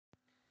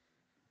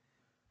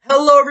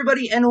Hello,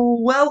 everybody, and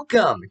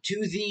welcome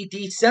to the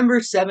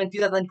December 7th,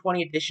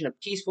 2020 edition of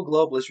Peaceful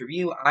Globalist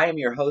Review. I am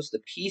your host, the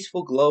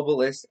Peaceful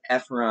Globalist,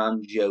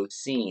 Ephraim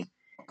Josine.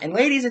 And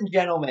ladies and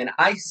gentlemen,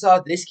 I saw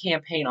this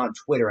campaign on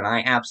Twitter, and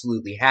I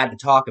absolutely had to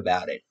talk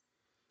about it.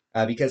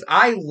 Because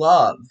I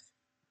love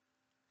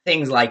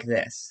things like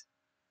this.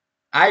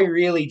 I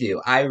really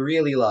do. I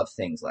really love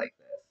things like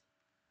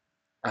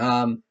this.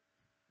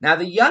 Now,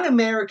 the Young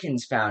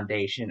Americans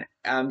Foundation,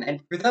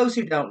 and for those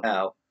who don't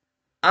know,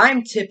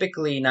 I'm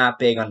typically not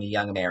big on the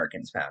Young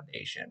Americans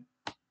Foundation.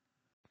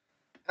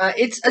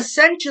 It's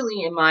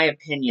essentially, in my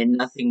opinion,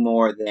 nothing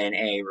more than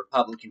a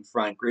Republican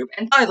front group.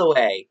 And by the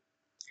way,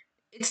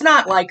 it's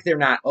not like they're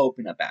not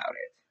open about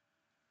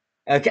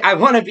it. Okay, I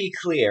want to be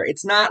clear.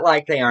 It's not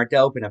like they aren't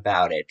open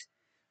about it.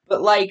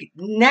 But, like,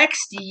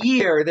 next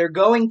year, they're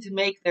going to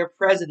make their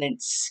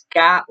president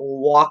Scott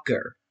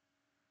Walker,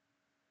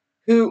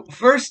 who,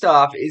 first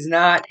off, is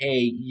not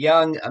a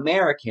young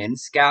American.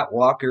 Scott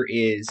Walker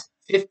is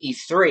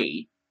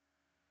 53.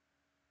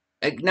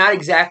 Not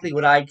exactly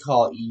what I'd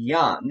call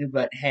young,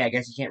 but hey, I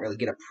guess you can't really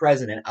get a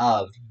president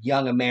of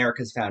Young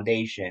America's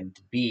Foundation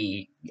to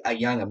be a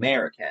young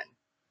American.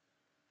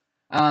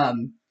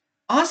 Um,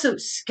 Also,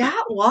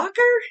 Scott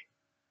Walker?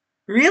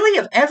 Really?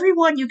 Of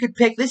everyone you could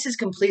pick, this is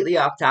completely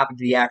off topic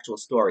to the actual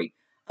story.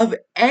 Of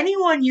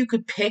anyone you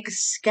could pick,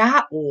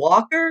 Scott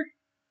Walker?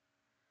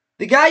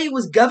 The guy who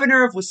was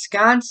governor of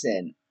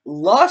Wisconsin,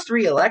 lost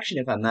re-election,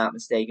 if I'm not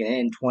mistaken,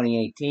 in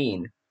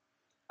 2018,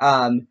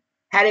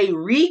 had a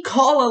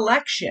recall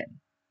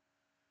election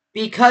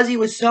because he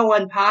was so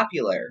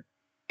unpopular,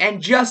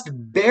 and just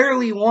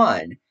barely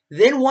won.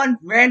 Then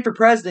ran for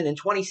president in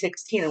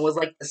 2016 and was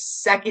like the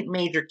second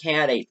major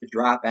candidate to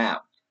drop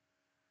out.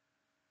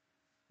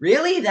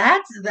 Really?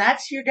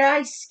 That's your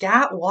guy,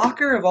 Scott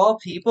Walker, of all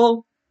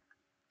people?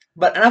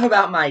 But enough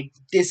about my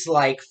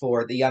dislike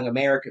for the Young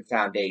American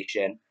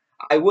Foundation.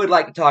 I would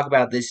like to talk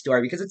about this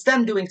story because it's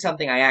them doing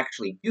something I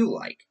actually do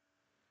like.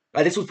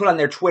 This was put on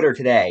their Twitter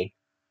today.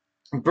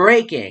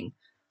 Breaking.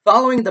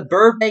 Following the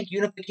Burbank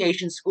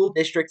Unification School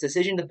District's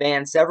decision to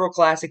ban several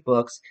classic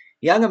books,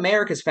 Young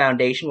America's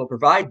Foundation will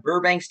provide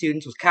Burbank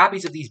students with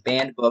copies of these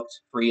banned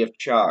books free of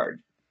charge.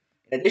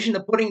 In addition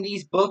to putting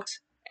these books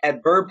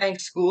at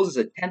Burbank schools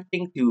in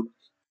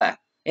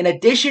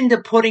addition to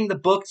putting the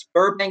books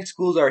Burbank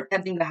schools are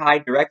attempting to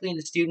hide directly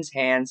into students'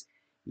 hands,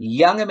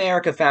 Young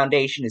America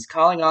Foundation is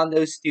calling on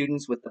those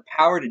students with the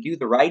power to do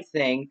the right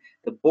thing,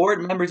 the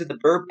board members of the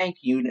Burbank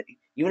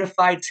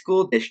Unified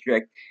School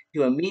District,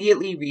 to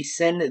immediately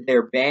rescind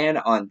their ban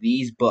on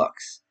these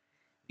books.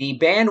 The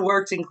banned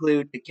works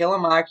include To Kill a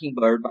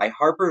Mockingbird by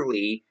Harper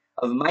Lee,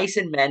 Of Mice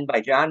and Men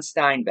by John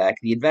Steinbeck,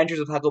 The Adventures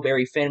of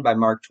Huckleberry Finn by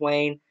Mark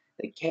Twain,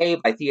 The Cave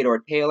by Theodore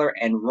Taylor,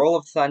 and Roll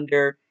of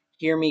Thunder,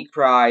 Hear Me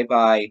Cry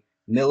by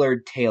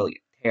Millard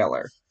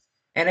Taylor.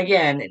 And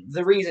again,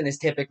 the reason is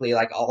typically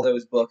like all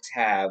those books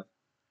have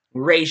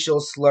racial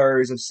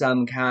slurs of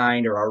some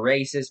kind or are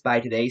racist by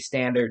today's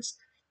standards.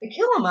 To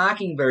Kill a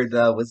Mockingbird,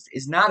 though,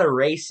 is not a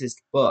racist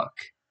book.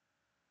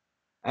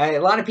 A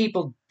lot of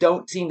people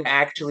don't seem to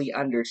actually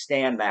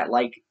understand that.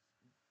 Like,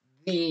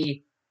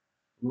 the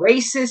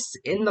racists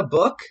in the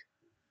book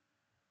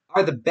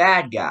are the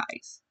bad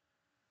guys.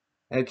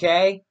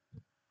 Okay?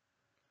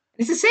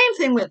 It's the same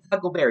thing with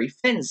Huckleberry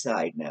Finn,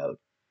 side note.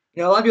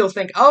 You know, a lot of people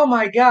think, oh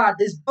my god,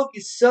 this book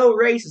is so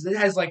racist.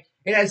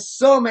 It has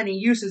so many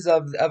uses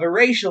of a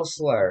racial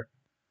slur.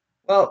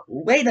 Well,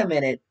 wait a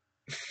minute.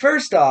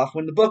 First off,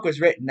 when the book was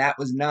written, that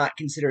was not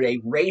considered a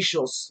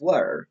racial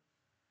slur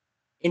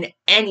in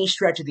any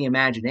stretch of the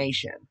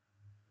imagination.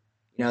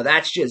 You know,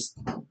 that's just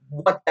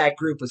what that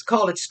group was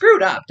called. It's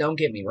screwed up, don't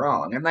get me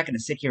wrong. I'm not going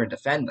to sit here and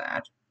defend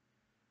that.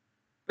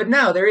 But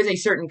no, there is a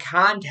certain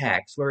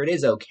context where it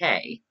is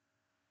okay.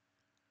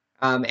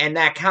 And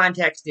that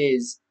context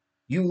is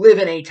you live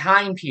in a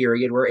time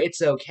period where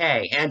it's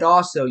okay. And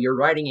also, you're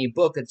writing a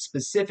book that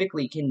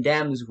specifically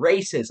condemns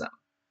racism.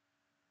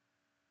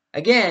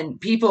 Again,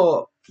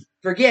 people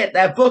forget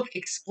that book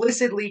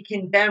explicitly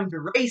condemned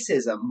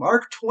racism.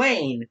 Mark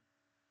Twain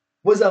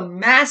was a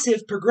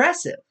massive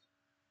progressive.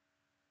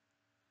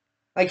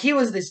 Like, he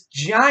was this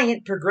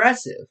giant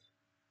progressive.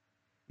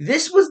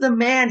 This was the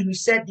man who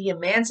said the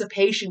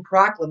Emancipation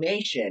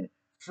Proclamation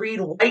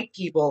freed white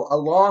people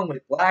along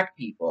with black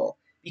people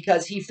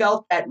because he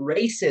felt that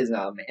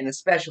racism, and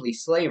especially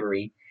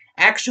slavery,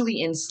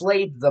 actually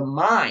enslaved the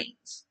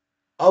minds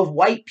of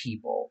white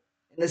people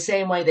in the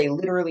same way they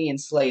literally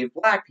enslaved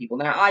black people.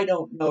 Now, I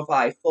don't know if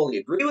I fully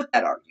agree with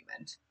that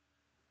argument.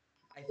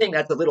 I think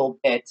that's a little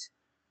bit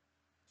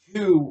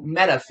too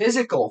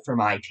metaphysical for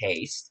my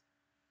taste.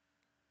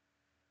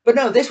 But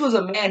no, this was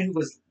a man who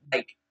was,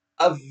 like,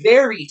 a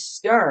very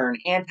stern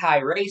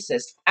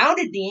anti-racist,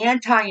 founded the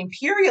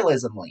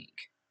Anti-Imperialism League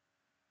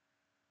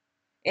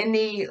in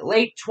the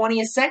late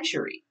 20th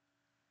century.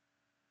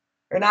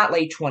 Or not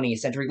late 20th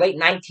century, late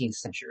 19th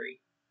century.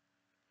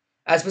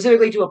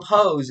 Specifically to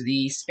oppose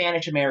the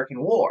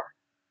Spanish-American War.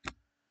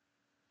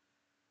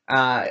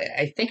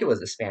 I think it was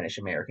the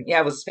Spanish-American. Yeah,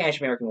 it was the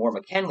Spanish-American War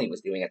McKinley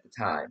was doing at the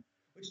time.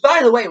 Which,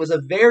 by the way, was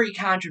a very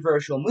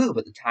controversial move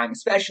at the time,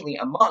 especially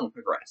among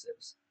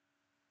progressives.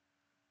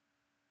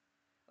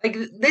 Like,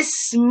 this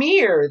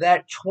smear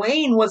that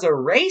Twain was a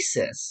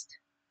racist,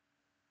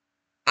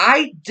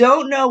 I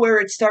don't know where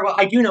it started. Well,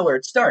 I do know where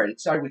it started.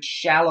 It started with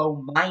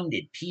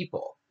shallow-minded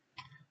people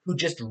who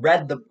just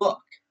read the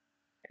book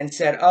and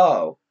said,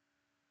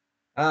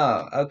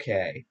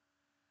 okay.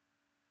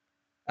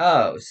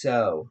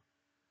 So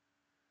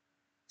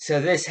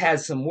this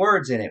has some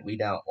words in it we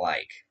don't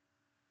like.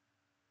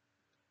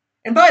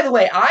 And by the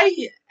way,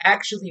 I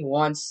actually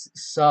once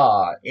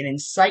saw an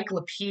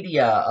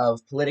encyclopedia of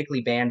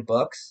politically banned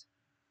books.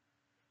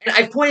 And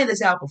I've pointed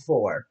this out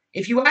before.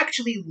 If you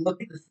actually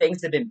look at the things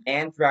that have been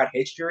banned throughout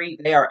history,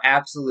 they are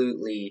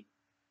absolutely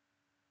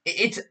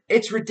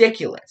it's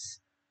ridiculous.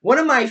 One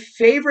of my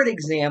favorite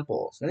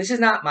examples, and this is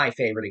not my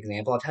favorite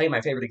example, I'll tell you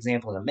my favorite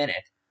example in a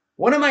minute.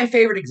 One of my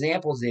favorite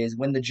examples is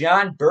when the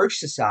John Birch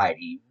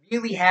Society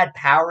really had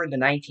power in the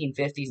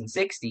 1950s and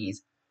 60s.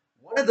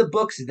 One of the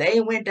books they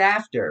went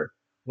after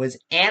was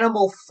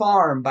Animal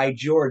Farm by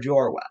George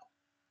Orwell,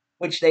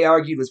 which they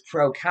argued was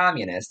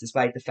pro-communist,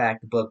 despite the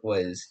fact the book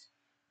was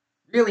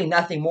really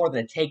nothing more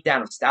than a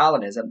takedown of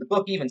Stalinism. The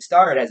book even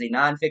started as a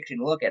non-fiction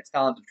look at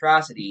Stalin's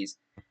atrocities,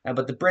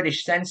 but the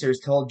British censors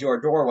told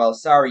George Orwell,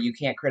 sorry, you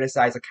can't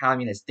criticize a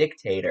communist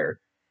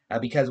dictator,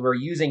 because we're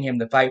using him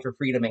to fight for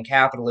freedom and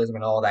capitalism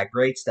and all that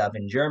great stuff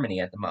in Germany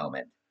at the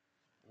moment.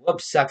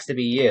 Whoops, sucks to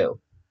be you.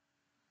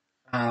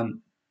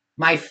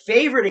 My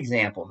favorite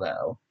example,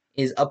 though,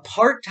 is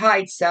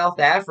apartheid South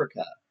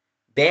Africa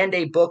banned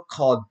a book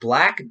called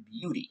Black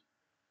Beauty.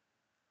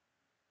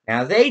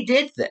 Now, they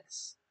did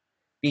this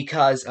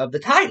because of the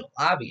title,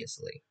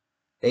 obviously.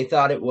 They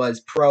thought it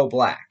was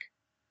pro-black.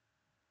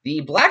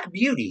 The Black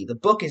Beauty, the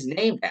book is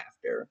named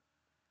after,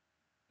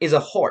 is a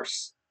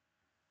horse.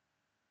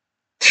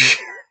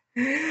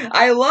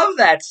 I love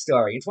that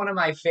story. It's one of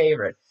my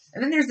favorite.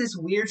 And then there's this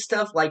weird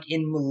stuff like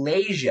in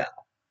Malaysia.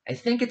 I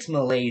think it's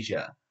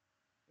Malaysia.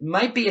 It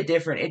might be a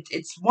different...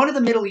 It's one of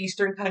the Middle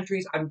Eastern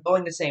countries. I'm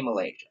going to say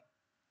Malaysia.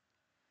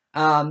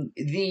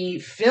 The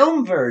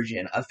film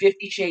version of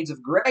 50 Shades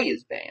of Grey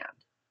is banned.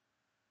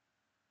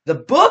 The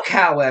book,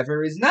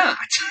 however, is not.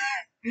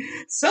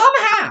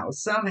 Somehow.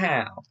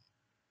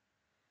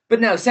 But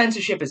no,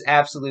 censorship is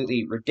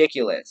absolutely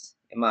ridiculous,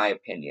 in my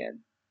opinion,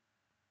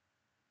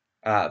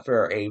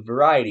 for a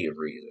variety of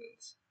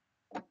reasons.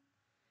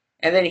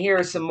 And then here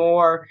are some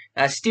more.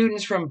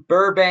 Students from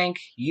Burbank,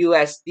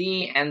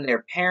 USD, and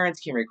their parents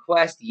can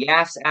request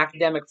YAF's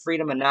Academic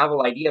Freedom and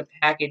Novel Idea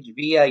package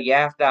via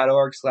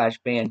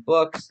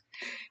yaf.org/bannedbooks.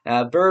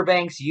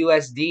 Burbank's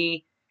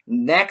USD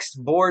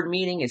next board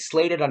meeting is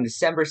slated on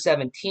December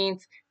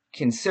 17th.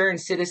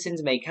 Concerned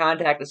citizens may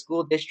contact the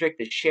school district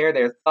to share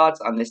their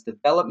thoughts on this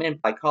development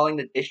by calling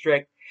the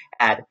district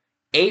at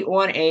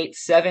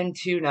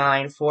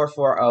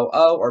 818-729-4400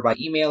 or by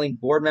emailing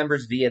board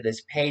members via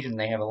this page, and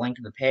they have a link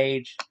to the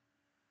page.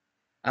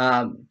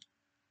 I'm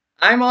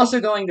also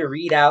going to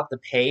read out the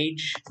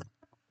page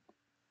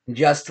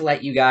just to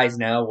let you guys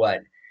know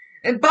what...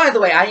 And by the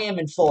way, I am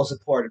in full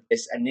support of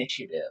this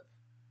initiative.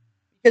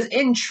 Because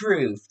in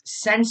truth,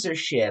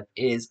 censorship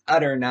is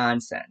utter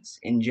nonsense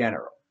in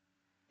general.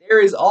 There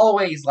is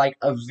always, like,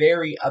 a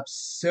very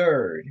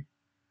absurd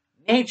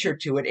nature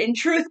to it, in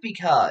truth,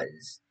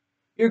 because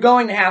you're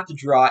going to have to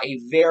draw a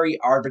very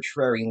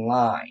arbitrary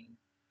line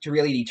to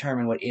really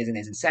determine what is and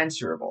isn't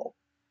censorable.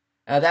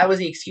 That was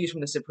the excuse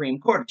from the Supreme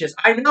Court. Just,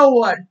 I know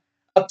what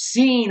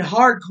obscene,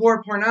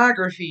 hardcore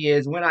pornography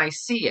is when I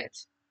see it.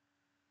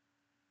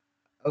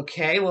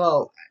 Okay,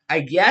 well,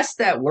 I guess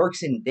that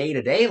works in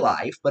day-to-day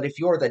life, but if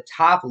you're the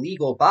top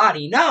legal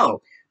body,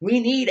 no.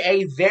 We need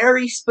a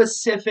very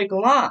specific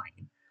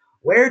line.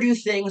 Where do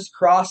things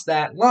cross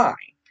that line?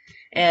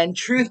 And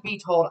truth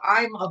be told,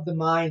 I'm of the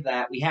mind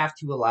that we have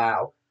to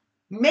allow,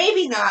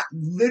 maybe not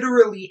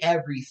literally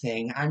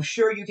everything. I'm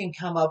sure you can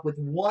come up with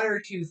one or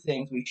two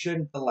things we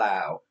shouldn't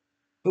allow,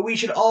 but we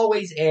should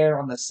always err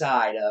on the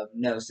side of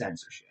no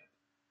censorship.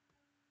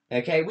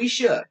 Okay, we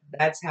should.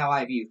 That's how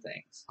I view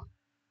things.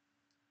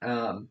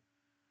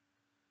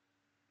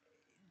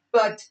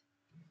 But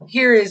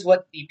here is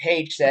what the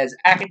page says.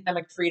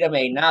 Academic Freedom,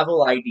 a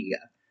Novel Idea.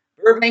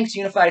 Burbank's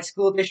Unified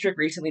School District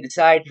recently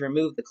decided to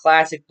remove the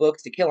classic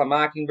books To Kill a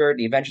Mockingbird,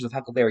 The Adventures of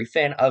Huckleberry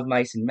Finn, Of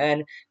Mice and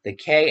Men, The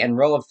K, and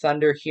Roll of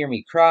Thunder, Hear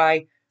Me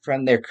Cry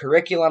from their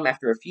curriculum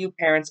after a few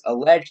parents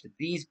alleged that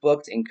these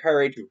books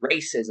encourage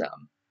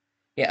racism.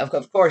 Yeah,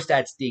 of course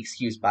that's the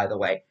excuse, by the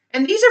way.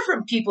 And these are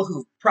from people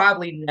who've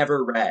probably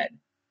never read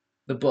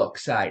the book,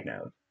 side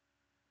note.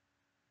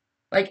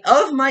 Like,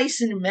 Of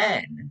Mice and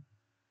Men,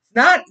 it's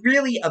not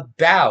really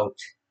about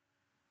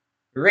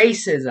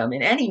racism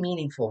in any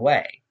meaningful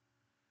way.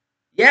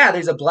 Yeah,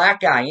 there's a black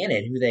guy in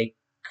it who they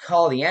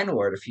call the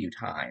N-word a few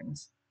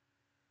times.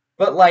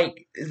 But,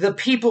 like, the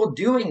people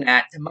doing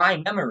that, to my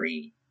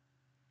memory,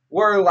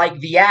 were, like,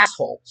 the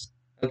assholes,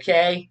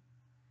 okay?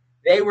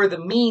 They were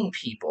the mean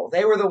people.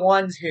 They were the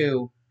ones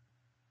who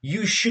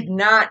you should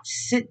not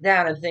sit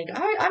down and think,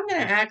 I'm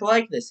going to act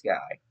like this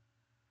guy.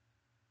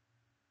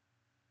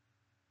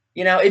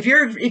 You know, if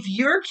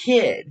your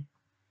kid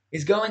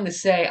is going to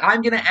say,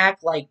 I'm going to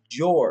act like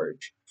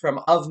George from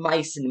Of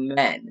Mice and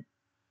Men,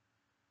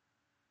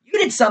 you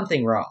did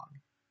something wrong.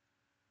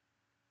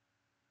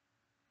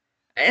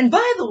 And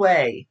by the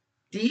way,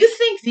 do you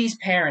think these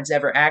parents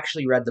ever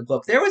actually read the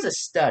book? There was a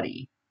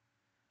study,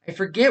 I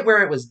forget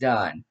where it was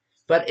done,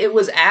 but it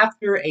was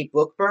after a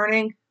book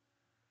burning,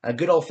 a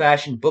good old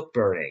fashioned book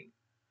burning.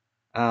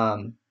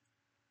 Um,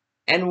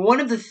 and one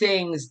of the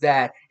things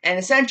that, and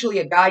essentially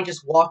a guy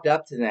just walked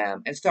up to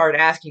them and started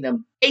asking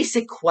them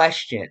basic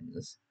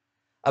questions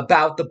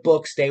about the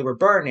books they were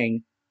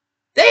burning.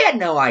 They had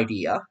no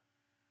idea.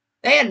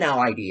 They had no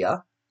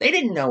idea. They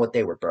didn't know what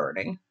they were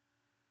burning.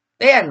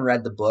 They hadn't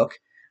read the book.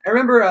 I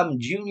remember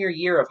junior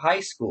year of high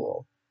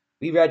school,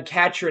 we read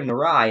Catcher in the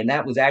Rye, and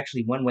that was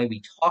actually one way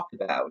we talked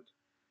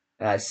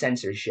about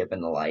censorship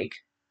and the like.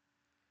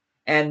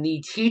 And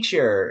the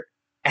teacher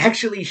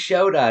actually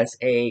showed us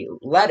a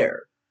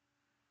letter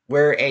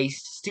where a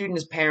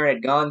student's parent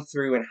had gone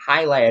through and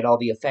highlighted all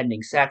the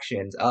offending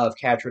sections of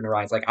Catcher in the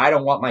Rye. It's like, I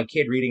don't want my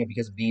kid reading it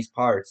because of these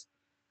parts.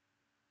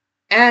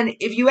 And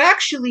if you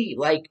actually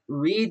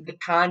read the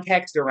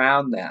context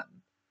around them,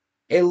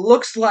 it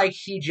looks like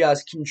he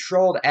just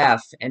controlled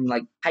F and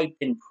typed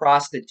in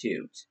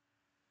prostitute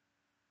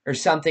or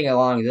something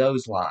along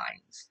those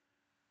lines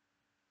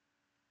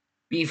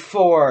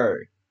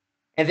before,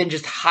 and then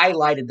just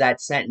highlighted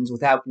that sentence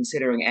without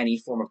considering any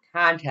form of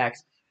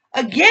context.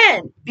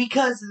 Again,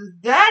 because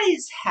that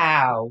is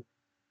how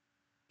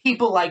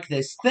people like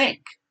this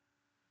think.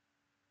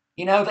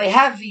 You know, they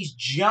have these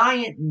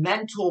giant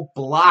mental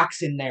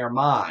blocks in their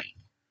mind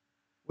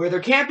where there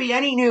can't be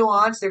any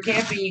nuance, there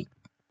can't be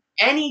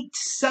any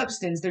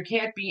substance, there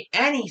can't be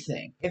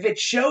anything. If it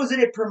shows it,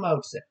 it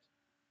promotes it.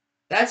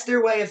 That's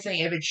their way of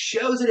thinking. If it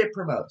shows it, it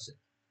promotes it.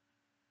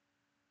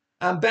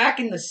 Back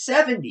in the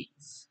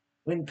 70s,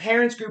 when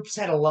parents groups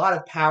had a lot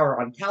of power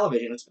on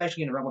television,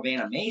 especially in the realm of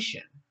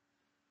animation,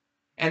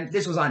 and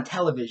this was on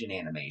television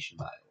animation,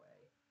 by the way,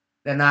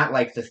 they're not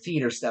like the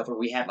theater stuff where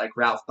we had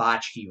Ralph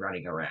Bakshi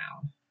running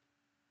around.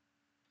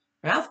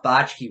 Ralph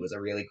Bakshi was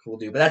a really cool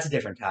dude, but that's a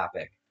different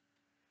topic.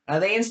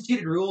 They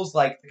instituted rules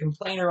like the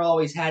complainer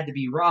always had to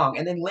be wrong,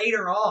 and then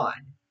later on,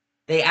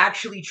 they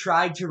actually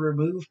tried to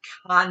remove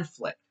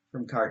conflict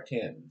from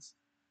cartoons.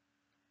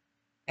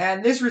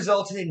 And this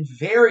resulted in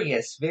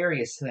various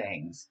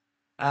things.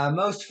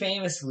 Most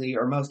famously,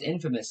 or most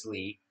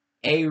infamously,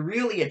 a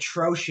really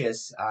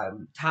atrocious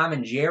Tom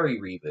and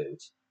Jerry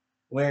reboot,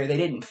 where they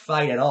didn't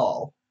fight at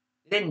all.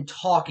 They didn't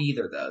talk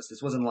either, though, so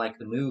this wasn't like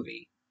the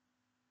movie.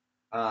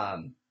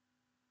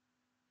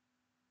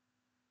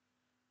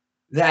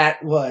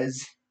 That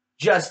was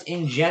just,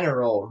 in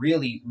general,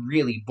 really,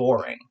 really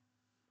boring.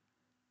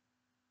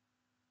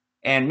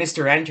 And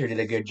Mr. Enter did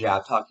a good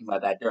job talking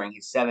about that during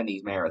his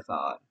 70s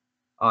marathon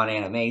on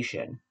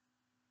animation.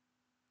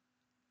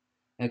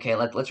 Okay,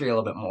 let's read a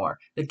little bit more.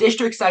 The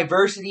district's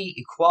Diversity,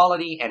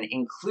 Equality, and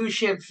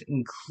Inclusion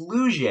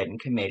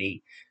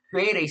Committee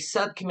created a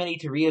subcommittee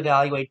to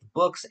reevaluate the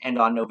books, and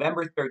on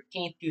November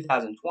 13th,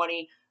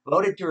 2020,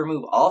 voted to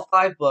remove all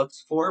 5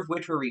 books, 4 of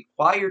which were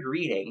required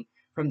reading,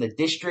 from the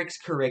district's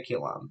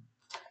curriculum.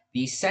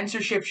 The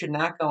censorship should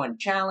not go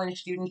unchallenged.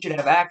 Students should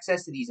have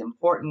access to these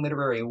important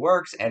literary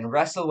works and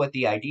wrestle with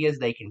the ideas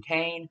they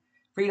contain.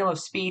 Freedom of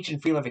speech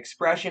and freedom of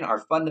expression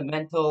are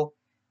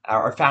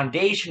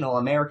foundational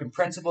American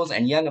principles,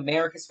 and Young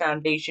America's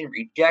Foundation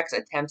rejects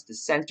attempts to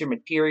censor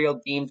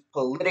material deemed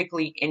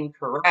politically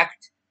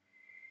incorrect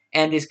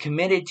and is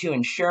committed to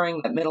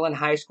ensuring that middle and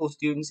high school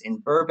students in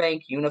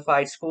Burbank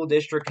Unified School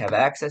District have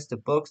access to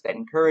books that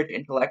encourage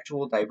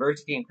intellectual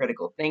diversity and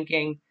critical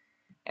thinking.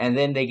 And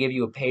then they give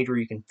you a page where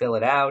you can fill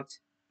it out.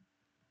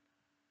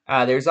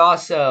 There's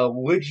also,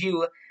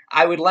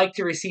 I would like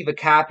to receive a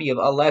copy of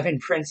 11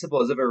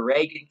 Principles of a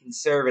Reagan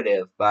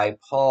Conservative by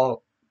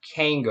Paul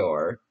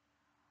Kangor.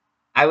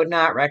 I would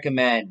not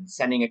recommend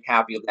sending a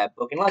copy of that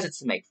book unless it's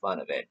to make fun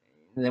of it,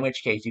 in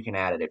which case you can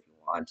add it if you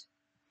want.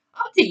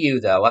 Up to you,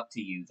 though.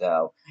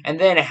 And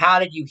then, how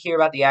did you hear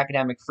about the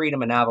Academic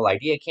Freedom and Novel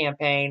Idea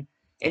campaign?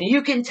 And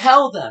you can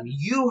tell them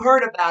you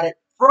heard about it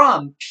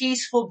from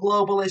Peaceful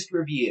Globalist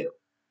Review,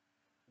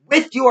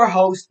 with your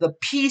host, the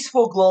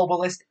peaceful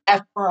globalist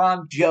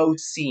Ephraim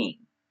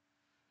Josine.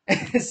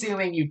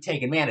 Assuming you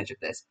take advantage of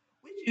this,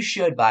 which you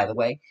should, by the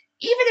way.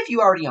 Even if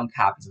you already own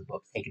copies of the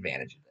book, take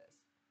advantage of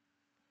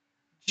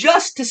this.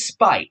 Just to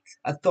spite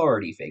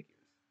authority figures.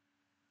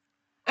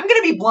 I'm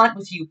going to be blunt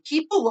with you.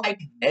 People like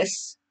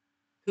this,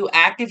 who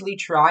actively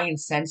try and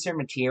censor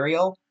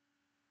material,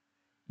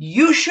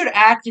 you should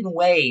act in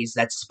ways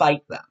that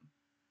spite them.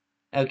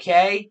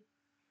 Okay?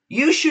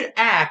 You should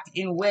act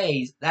in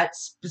ways that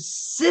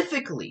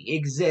specifically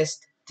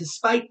exist to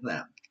spite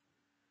them,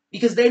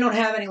 because they don't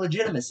have any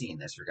legitimacy in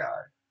this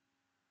regard.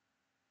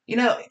 You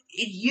know,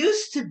 it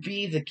used to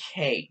be the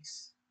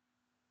case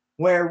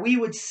where we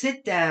would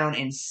sit down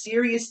and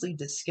seriously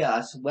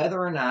discuss whether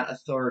or not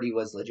authority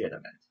was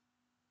legitimate.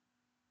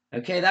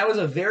 Okay, that was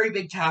a very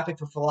big topic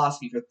for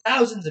philosophy for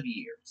thousands of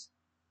years.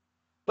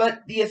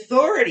 But the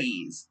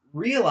authorities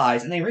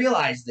realize, and they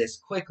realize this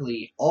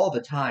quickly all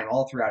the time,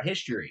 all throughout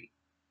history,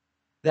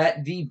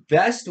 that the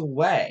best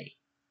way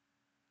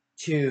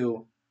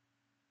to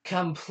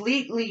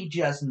completely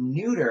just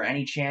neuter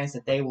any chance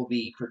that they will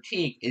be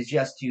critiqued is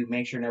just to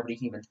make sure nobody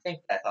can even think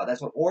that thought.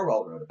 That's what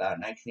Orwell wrote about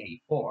in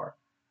 1984.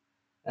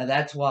 And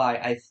that's why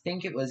I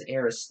think it was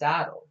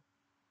Aristotle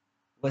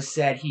was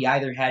said he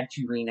either had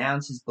to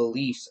renounce his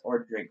beliefs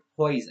or drink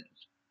poison.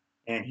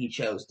 And he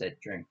chose to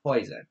drink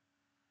poison.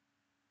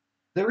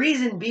 The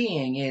reason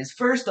being is,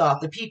 first off,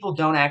 the people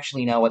don't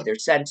actually know what they're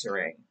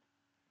censoring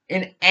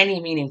in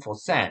any meaningful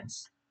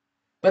sense.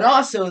 But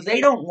also,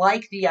 they don't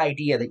like the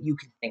idea that you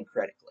can think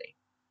critically.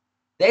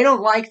 They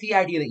don't like the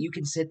idea that you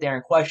can sit there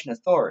and question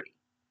authority.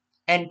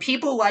 And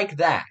people like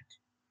that,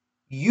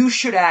 you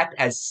should act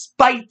as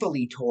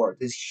spitefully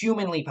towards as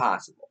humanly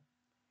possible.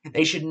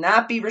 They should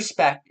not be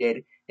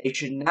respected. They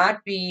should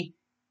not be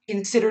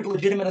considered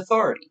legitimate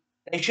authority.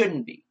 They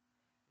shouldn't be.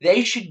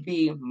 They should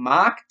be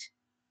mocked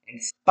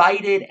and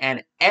spited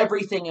and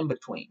everything in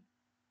between.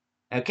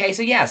 Okay,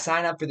 so yeah,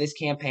 sign up for this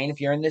campaign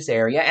if you're in this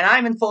area, and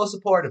I'm in full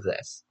support of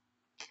this.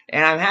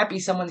 And I'm happy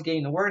someone's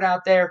getting the word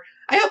out there.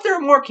 I hope there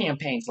are more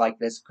campaigns like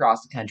this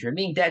across the country. I'm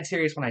being dead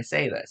serious when I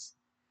say this.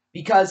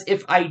 Because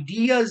if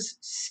ideas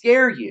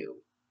scare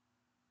you,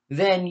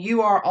 then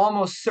you are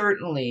almost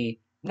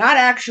certainly not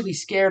actually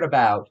scared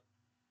about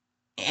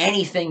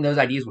anything those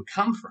ideas would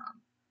come from.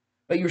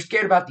 But you're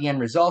scared about the end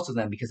results of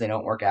them because they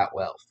don't work out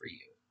well for you.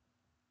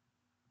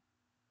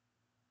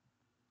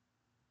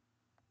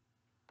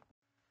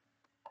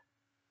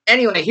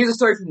 Anyway, here's a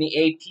story from the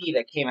AP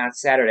that came out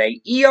Saturday.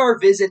 ER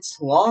visits,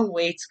 long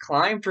waits,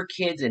 climb for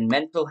kids in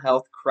mental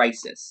health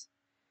crisis.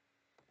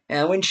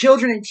 When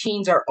children and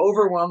teens are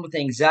overwhelmed with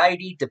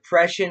anxiety,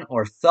 depression,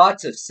 or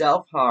thoughts of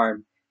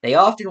self-harm, they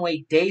often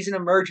wait days in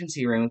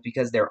emergency rooms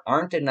because there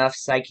aren't enough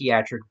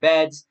psychiatric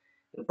beds.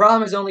 The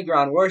problem has only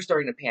grown worse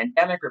during the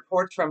pandemic.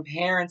 Reports from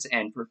parents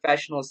and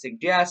professionals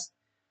suggest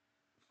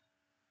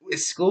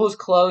with schools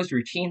closed,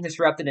 routines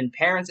disrupted, and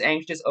parents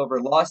anxious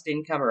over lost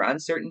income or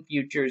uncertain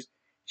futures,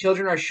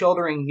 children are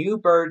shouldering new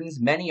burdens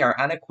many are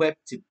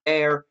unequipped to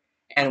bear,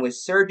 and with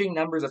surging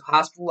numbers of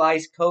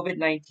hospitalized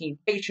COVID-19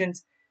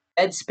 patients,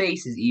 bed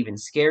space is even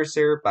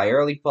scarcer. By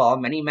early fall,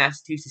 many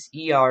Massachusetts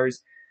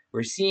ERs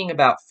were seeing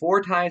about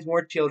 4 times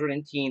more children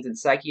and teens in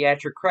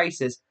psychiatric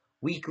crisis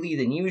weekly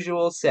than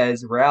usual,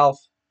 says Ralph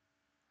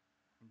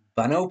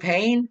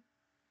Bunopane,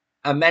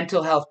 a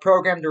mental health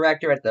program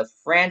director at the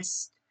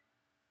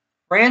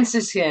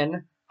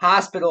Franciscan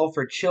Hospital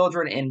for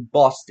Children in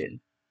Boston.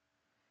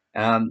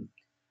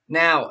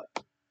 Now,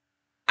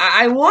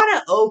 I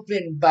want to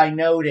open by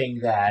noting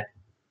that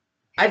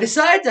I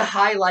decided to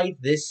highlight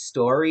this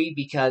story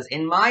because,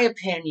 in my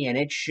opinion,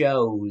 it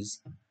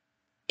shows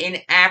an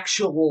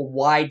actual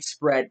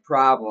widespread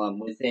problem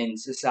within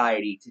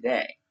society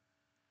today.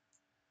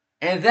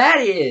 And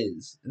that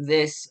is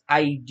this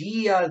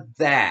idea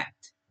that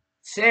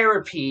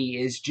therapy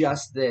is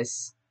just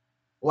this,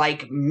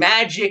 like,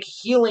 magic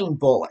healing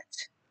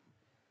bullet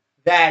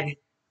that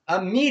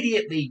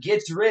immediately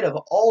gets rid of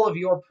all of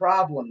your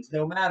problems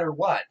no matter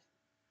what.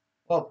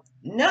 Well,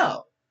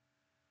 no.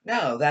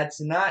 No,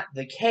 that's not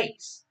the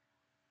case.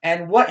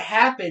 And what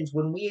happens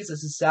when we as a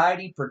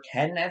society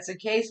pretend that's the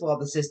case? Well,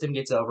 the system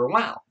gets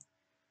overwhelmed.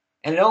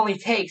 And it only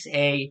takes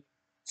a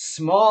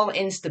small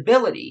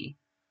instability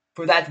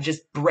for that to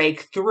just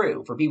break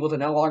through, for people to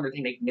no longer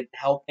think they can get the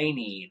help they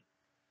need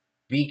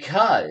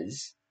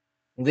because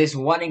this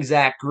one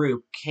exact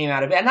group came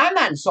out of it. And I'm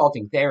not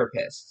insulting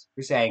therapists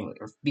for saying,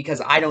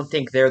 because I don't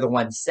think they're the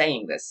ones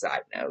saying this,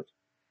 side note.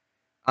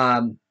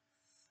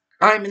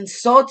 I'm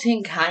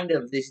insulting kind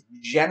of this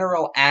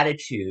general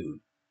attitude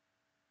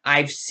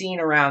I've seen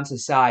around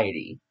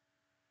society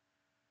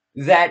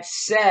that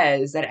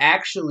says that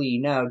actually,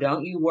 no,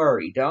 don't you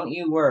worry, don't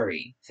you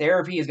worry.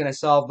 Therapy is going to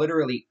solve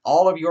literally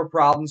all of your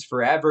problems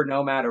forever,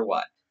 no matter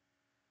what.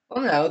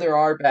 Well, no, there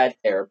are bad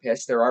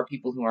therapists. There are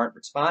people who aren't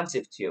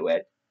responsive to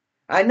it.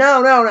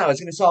 No, it's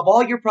going to solve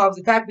all your problems.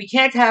 In fact, we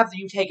can't have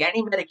you take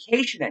any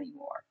medication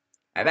anymore.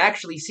 I've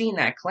actually seen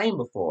that claim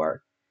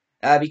before,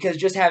 because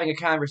just having a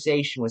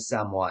conversation with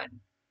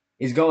someone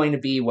is going to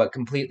be what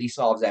completely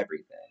solves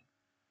everything.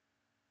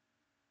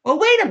 Well,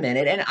 wait a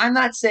minute, and I'm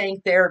not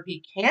saying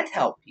therapy can't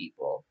help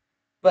people,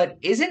 but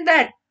isn't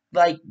that,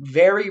 like,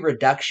 very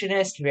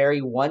reductionist,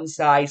 very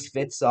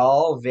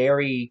one-size-fits-all,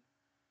 very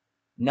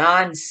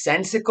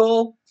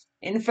nonsensical,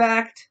 in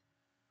fact?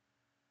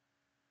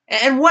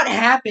 And what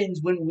happens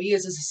when we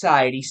as a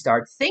society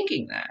start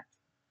thinking that?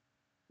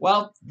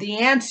 Well, the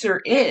answer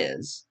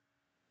is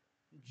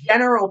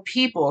general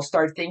people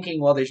start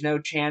thinking, well, there's no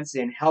chance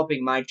in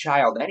helping my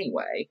child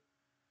anyway.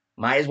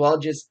 Might as well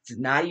just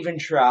not even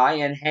try,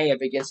 and hey, if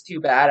it gets too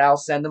bad, I'll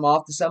send them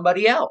off to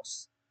somebody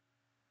else.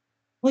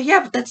 Well,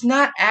 yeah, but that's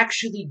not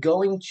actually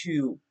going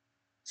to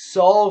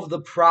solve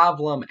the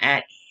problem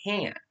at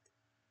hand.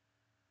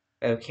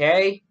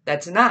 Okay?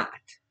 That's not.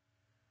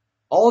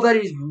 All that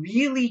is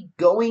really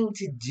going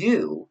to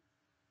do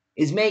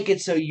is make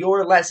it so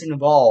you're less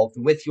involved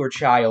with your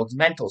child's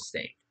mental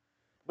state,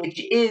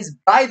 which is,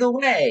 by the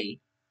way,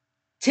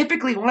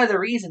 typically one of the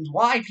reasons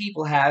why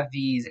people have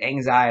these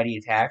anxiety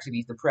attacks or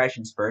these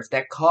depression spurts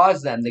that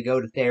cause them to go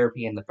to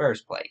therapy in the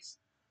first place.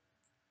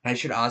 I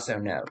should also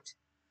note.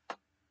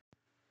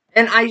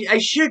 And I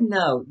should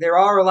note, there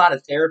are a lot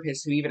of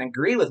therapists who even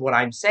agree with what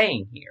I'm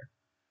saying here.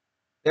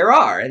 There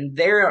are, and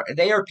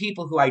they are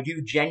people who I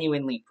do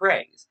genuinely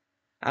praise.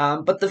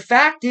 But the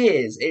fact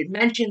is, it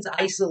mentions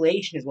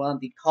isolation as one of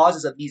the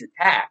causes of these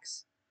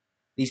attacks.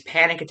 These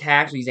panic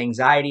attacks, or these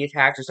anxiety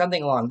attacks, or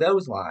something along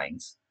those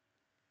lines.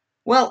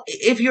 Well,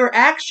 if you're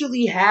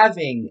actually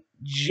having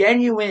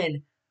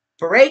genuine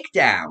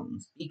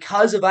breakdowns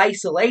because of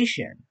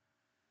isolation,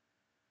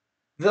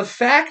 the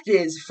fact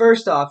is,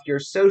 first off, your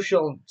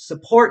social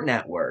support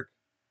network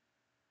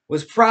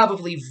was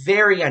probably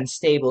very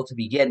unstable to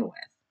begin with.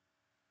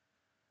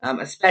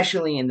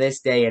 Especially in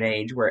this day and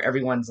age where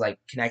everyone's like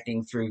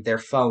connecting through their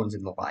phones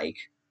and the like.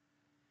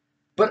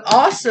 But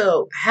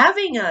also,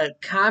 having a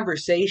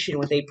conversation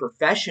with a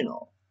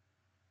professional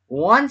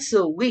once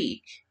a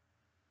week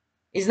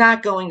is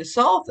not going to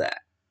solve that.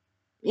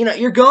 You know,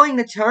 you're going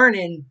to turn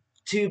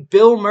into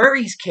Bill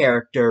Murray's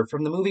character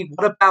from the movie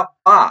What About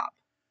Bob?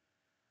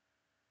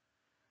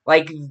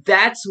 Like,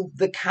 that's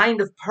the kind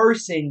of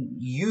person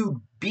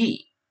you'd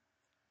be.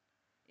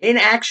 In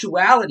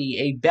actuality,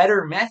 a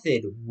better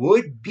method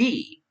would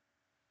be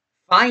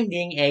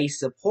finding a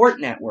support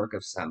network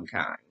of some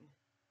kind.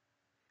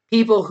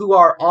 People who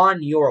are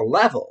on your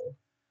level,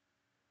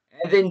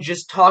 and then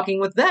just talking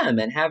with them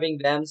and having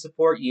them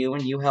support you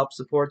and you help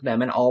support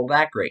them and all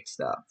that great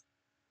stuff.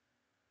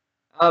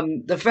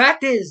 The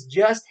fact is,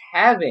 just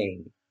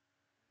having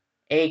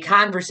a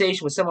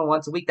conversation with someone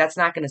once a week, that's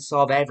not going to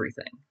solve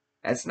everything.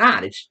 That's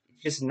not. It's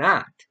just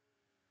not.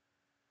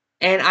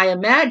 And I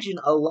imagine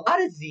a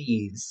lot of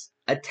these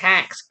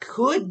attacks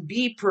could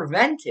be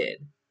prevented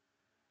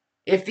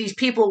if these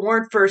people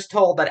weren't first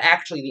told that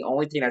actually the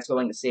only thing that's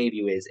going to save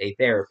you is a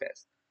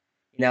therapist.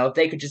 You know, if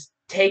they could just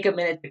take a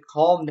minute to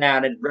calm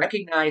down and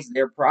recognize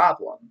their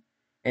problem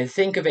and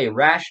think of a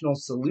rational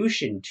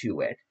solution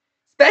to it,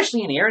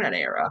 especially in the internet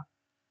era.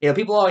 You know,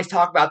 people always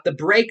talk about the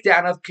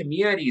breakdown of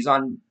communities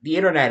on the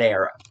internet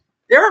era.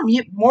 There are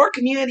more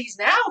communities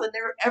now than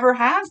there ever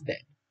have been.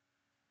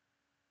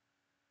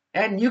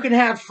 And you can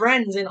have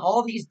friends in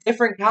all these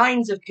different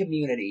kinds of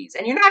communities.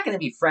 And you're not going to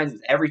be friends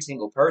with every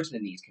single person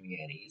in these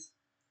communities.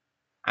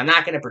 I'm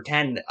not going to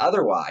pretend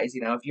otherwise.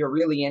 You know, if you're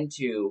really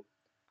into,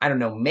 I don't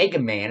know, Mega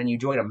Man and you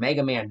join a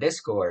Mega Man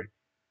Discord,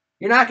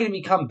 you're not going to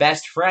become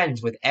best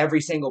friends with every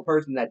single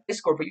person in that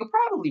Discord, but you'll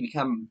probably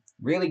become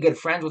really good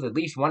friends with at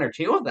least one or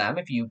two of them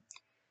if you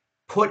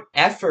put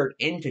effort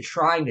into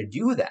trying to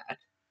do that.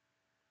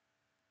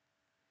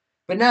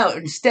 But no,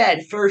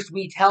 instead, first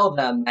we tell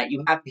them that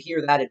you have to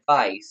hear that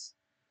advice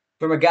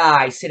from a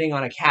guy sitting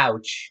on a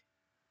couch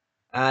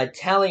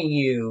telling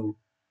you,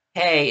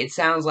 hey, it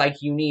sounds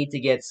like you need to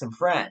get some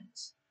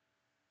friends.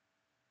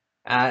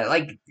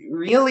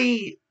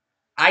 Really,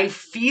 I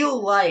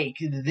feel like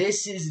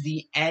this is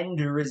the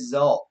end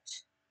result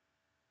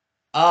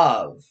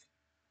of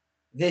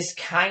this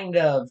kind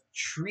of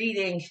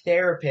treating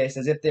therapists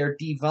as if they're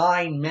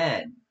divine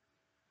men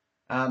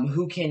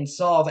who can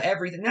solve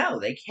everything. No,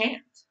 they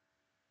can't.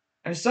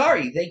 I'm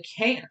sorry, they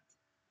can't.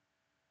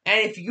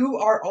 And if you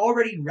are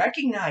already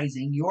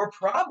recognizing your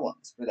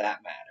problems, for that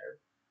matter,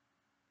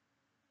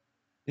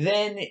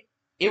 then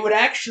it would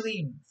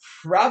actually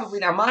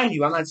probably, now mind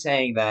you, I'm not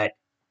saying that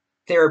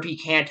therapy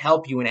can't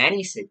help you in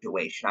any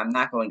situation. I'm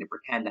not going to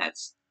pretend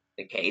that's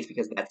the case,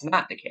 because that's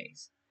not the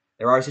case.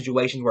 There are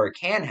situations where it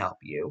can help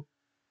you.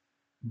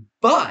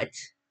 But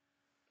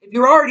if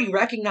you're already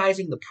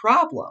recognizing the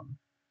problem,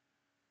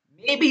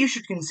 maybe you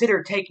should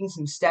consider taking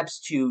some steps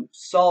to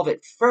solve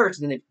it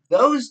first, and if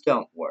those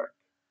don't work,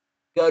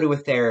 go to a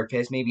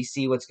therapist, maybe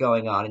see what's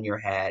going on in your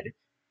head,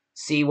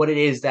 see what it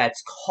is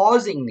that's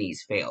causing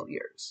these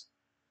failures.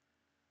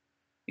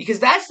 Because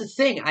that's the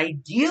thing,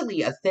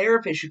 ideally a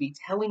therapist should be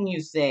telling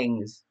you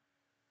things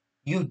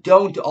you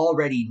don't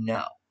already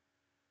know.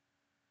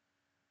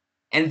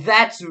 And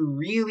that's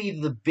really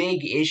the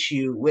big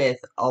issue with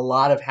a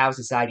lot of how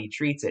society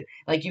treats it.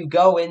 Like, you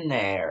go in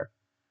there,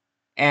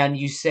 and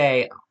you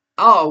say,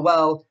 oh,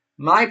 well,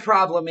 my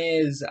problem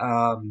is,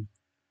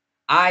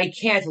 I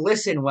can't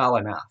listen well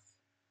enough.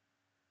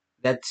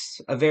 That's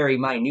a very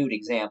minute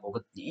example,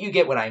 but you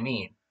get what I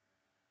mean.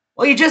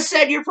 Well, you just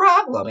said your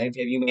problem. Have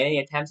you made any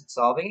attempts at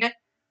solving it?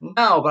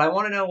 No, but I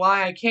want to know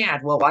why I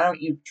can't. Well, why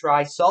don't you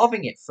try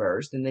solving it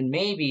first, and then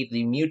maybe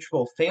the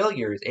mutual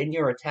failures in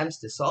your attempts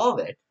to solve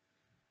it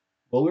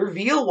will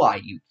reveal why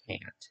you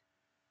can't.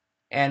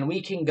 And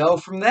we can go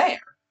from there.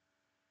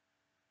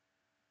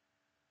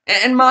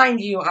 And mind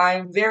you,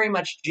 I'm very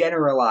much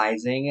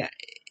generalizing.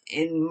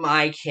 In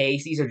my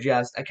case, these are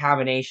just a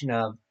combination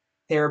of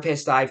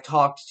therapists I've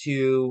talked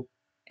to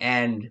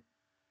and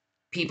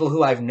people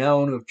who I've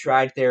known who have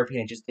tried therapy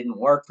and it just didn't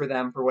work for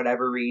them for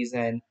whatever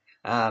reason,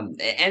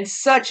 and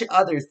such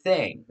other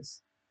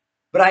things.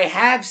 But I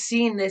have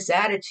seen this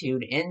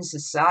attitude in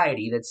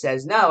society that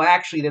says, no,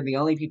 actually, they're the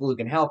only people who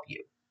can help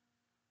you.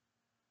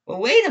 Well,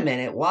 wait a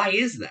minute, why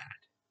is that?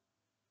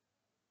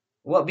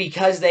 Well,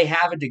 because they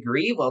have a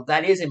degree? Well,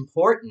 that is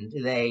important.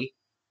 They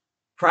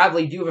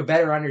probably do have a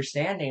better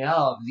understanding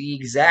of the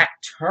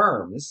exact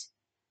terms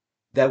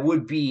that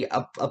would be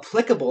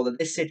applicable to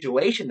this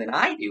situation than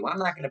I do. I'm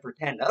not going to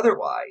pretend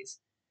otherwise.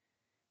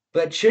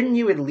 But shouldn't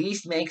you at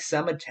least make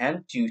some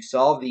attempt to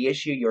solve the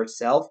issue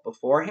yourself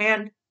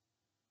beforehand?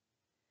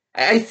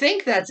 I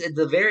think that's at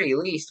the very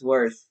least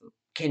worth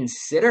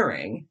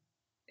considering,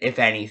 if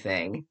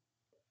anything.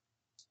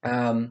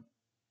 Um,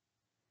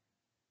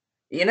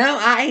 am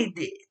I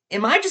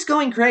just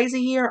going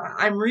crazy here?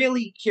 I'm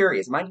really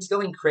curious. Am I just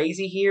going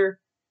crazy here?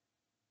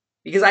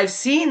 Because I've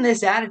seen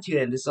this attitude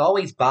and this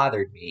always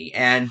bothered me.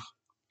 And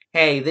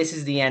hey, this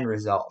is the end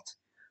result.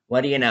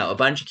 What do you know? A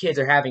bunch of kids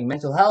are having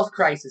mental health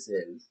crises.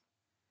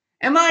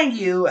 And mind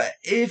you,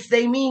 if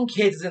they mean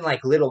kids and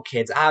like little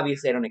kids,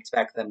 obviously I don't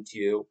expect them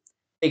to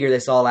figure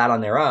this all out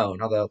on their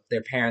own. Although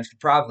their parents could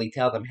probably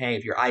tell them, hey,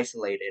 if you're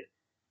isolated,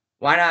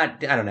 why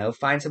not, I don't know,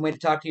 find some way to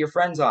talk to your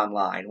friends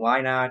online?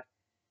 Why not?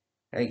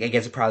 I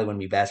guess it probably wouldn't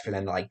be best for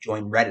them to like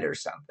join Reddit or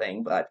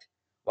something, but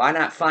why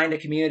not find a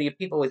community of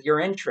people with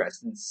your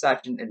interests and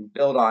such and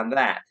build on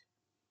that?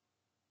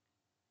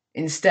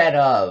 Instead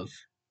of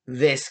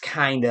this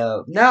kind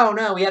of,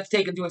 no, we have to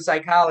take him to a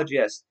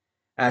psychologist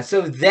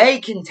so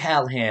they can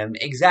tell him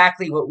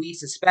exactly what we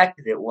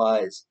suspected it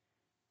was,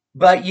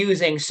 but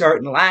using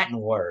certain Latin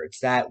words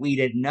that we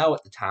didn't know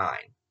at the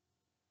time.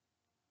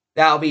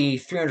 That'll be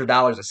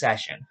 $300 a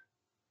session.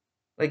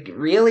 Like,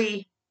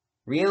 really?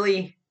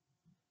 Really?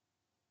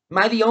 Am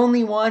I the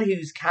only one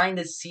who's kind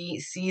of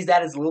sees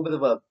that as a little bit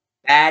of a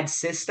bad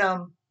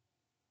system?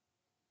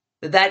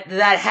 That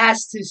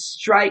has to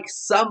strike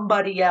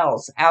somebody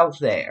else out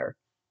there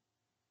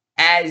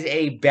as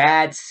a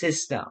bad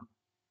system.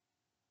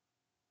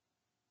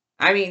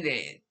 I mean,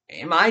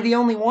 am I the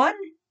only one?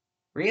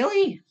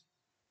 Really?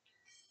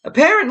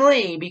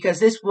 Apparently, because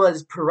this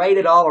was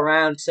paraded all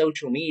around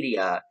social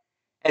media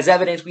as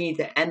evidence we need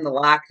to end the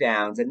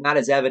lockdowns and not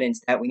as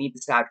evidence that we need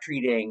to stop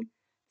treating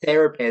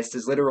therapists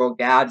as literal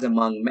gods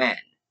among men.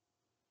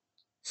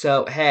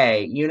 So,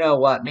 hey, you know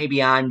what?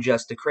 Maybe I'm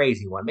just a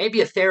crazy one. Maybe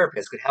a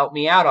therapist could help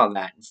me out on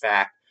that, in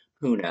fact.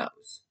 Who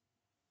knows?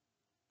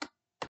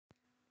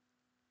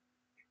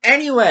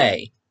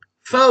 Anyway,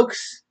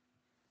 folks,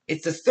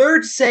 it's the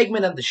third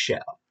segment of the show.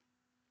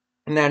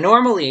 Now,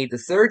 normally, the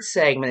third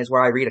segment is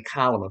where I read a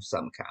column of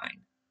some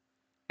kind.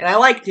 And I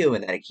like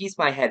doing that. It keeps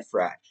my head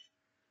fresh.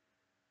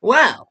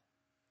 Well,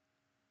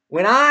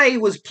 when I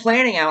was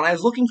planning out, I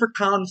was looking for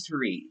columns to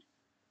read.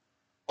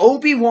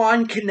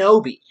 Obi-Wan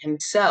Kenobi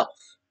himself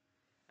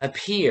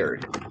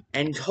appeared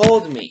and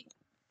told me,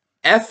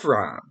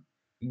 Ephraim,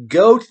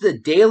 go to the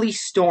Daily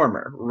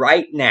Stormer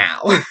right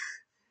now.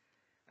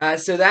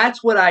 So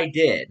that's what I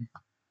did.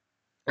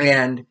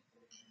 And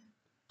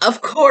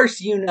of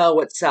course, you know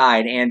what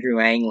side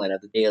Andrew Anglin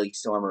of the Daily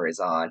Stormer is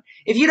on.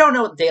 If you don't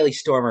know what the Daily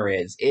Stormer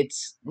is,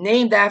 it's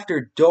named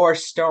after Der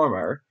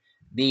Stürmer,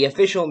 the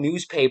official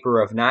newspaper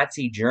of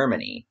Nazi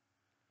Germany,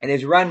 and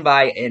is run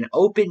by an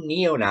open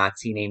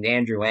neo-Nazi named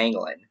Andrew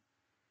Anglin,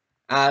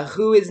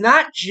 who is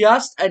not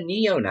just a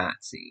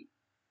neo-Nazi,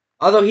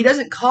 although he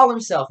doesn't call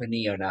himself a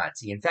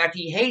neo-Nazi. In fact,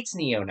 he hates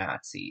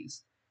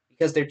neo-Nazis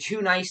because they're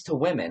too nice to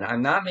women.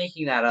 I'm not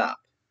making that up.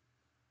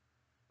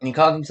 And he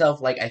called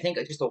himself, like, I think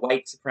just a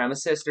white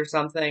supremacist or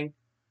something.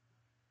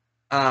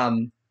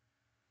 But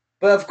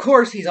of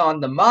course he's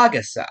on the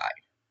MAGA side,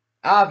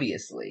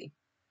 obviously.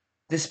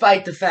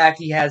 Despite the fact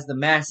he has the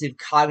massive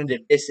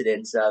cognitive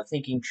dissonance of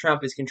thinking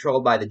Trump is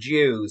controlled by the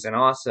Jews and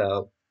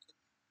also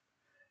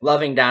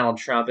loving Donald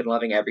Trump and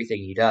loving everything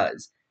he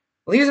does.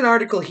 Well, here's an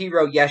article he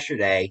wrote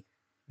yesterday.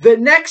 The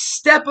next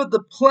step of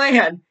the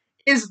plan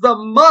is the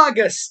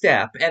MAGA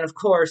step. And of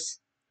course,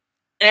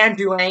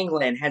 Andrew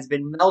Anglin has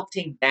been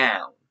melting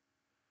down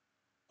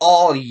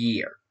all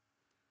year.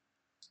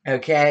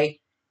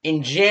 Okay?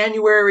 In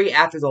January,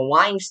 after the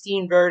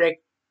Weinstein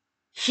verdict,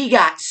 he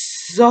got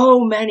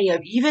so many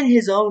of even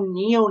his own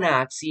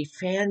neo-Nazi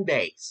fan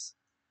base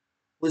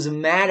was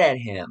mad at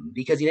him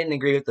because he didn't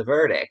agree with the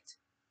verdict.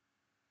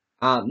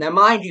 Now,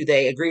 mind you,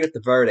 they agreed with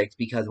the verdict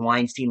because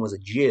Weinstein was a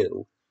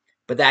Jew,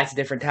 but that's a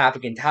different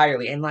topic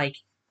entirely. And, like,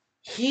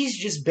 he's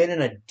just been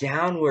in a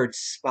downward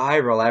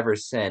spiral ever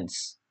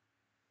since.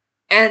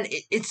 And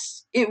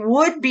it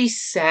would be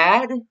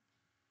sad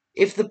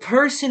if the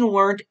person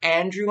weren't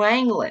Andrew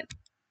Anglin.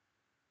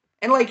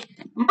 And, like,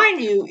 mind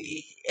you,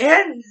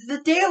 and the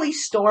Daily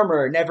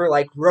Stormer never,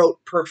 like, wrote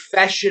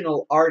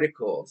professional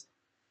articles.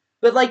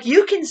 But, like,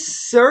 you can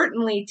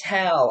certainly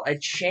tell a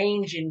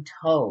change in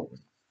tone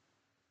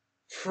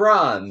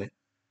from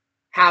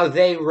how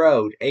they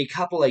wrote a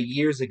couple of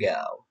years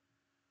ago.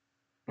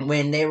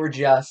 When they were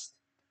just,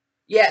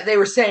 yeah, they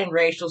were saying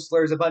racial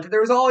slurs a bunch. There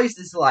was always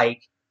this,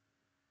 like,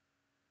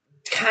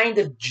 kind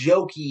of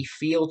jokey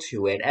feel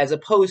to it, as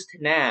opposed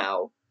to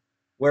now,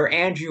 where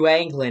Andrew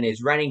Anglin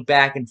is running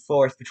back and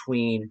forth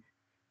between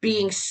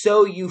being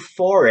so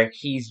euphoric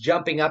he's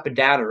jumping up and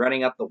down and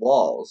running up the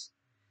walls,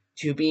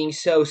 to being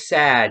so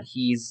sad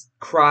he's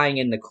crying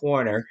in the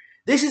corner.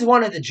 This is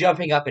one of the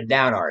jumping up and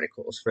down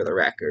articles, for the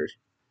record.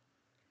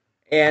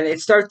 And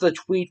it starts with a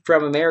tweet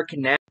from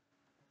American National.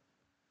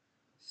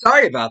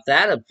 Sorry about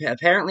that.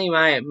 Apparently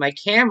my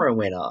camera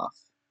went off.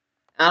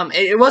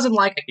 It wasn't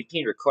like I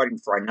continued recording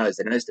before I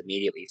noticed. I noticed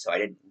immediately, so I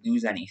didn't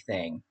lose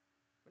anything.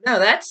 No,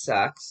 that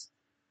sucks.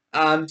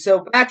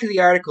 So back to the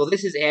article.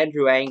 This is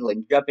Andrew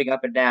Anglin jumping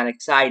up and down,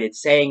 excited,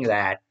 saying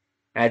that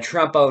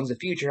Trump owns the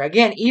future.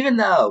 Again, even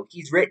though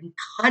he's written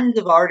tons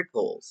of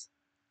articles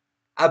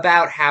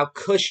about how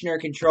Kushner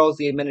controls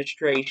the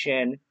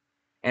administration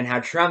and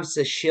how Trump's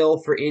a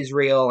shill for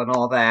Israel and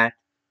all that.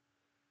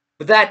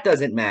 But that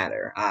doesn't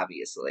matter,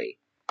 obviously.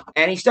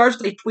 And he starts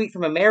with a tweet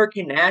from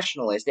American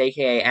Nationalist,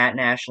 aka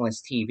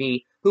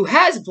 @NationalistTV, who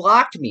has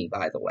blocked me,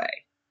 by the way.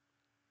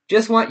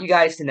 Just want you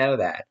guys to know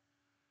that.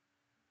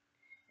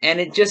 And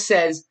it just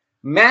says,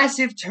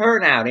 massive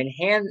turnout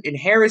in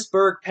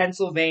Harrisburg,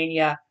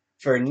 Pennsylvania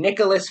for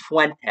Nicholas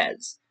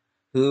Fuentes,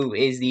 who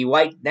is the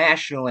white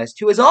nationalist,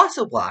 who has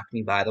also blocked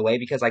me, by the way,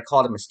 because I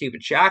called him a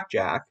stupid shock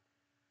jock,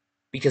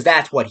 because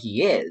that's what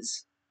he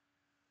is.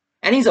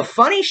 And he's a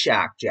funny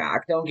shock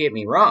jock, don't get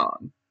me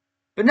wrong.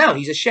 But no,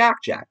 he's a shock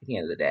jock at the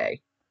end of the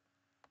day.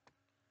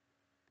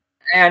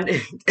 And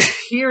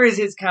here is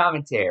his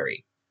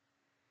commentary.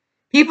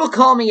 People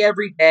call me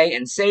every day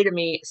and say to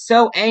me,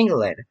 so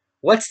Anglin,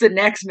 what's the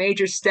next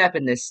major step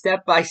in this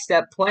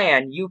step-by-step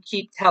plan you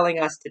keep telling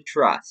us to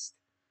trust?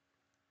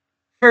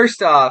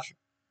 First off,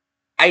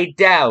 I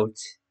doubt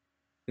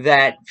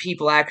that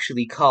people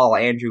actually call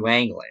Andrew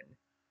Anglin.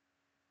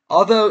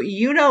 Although,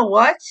 you know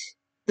what?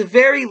 The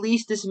very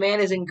least this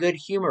man is in good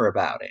humor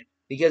about it.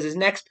 Because his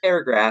next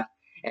paragraph,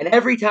 and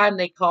every time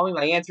they call me,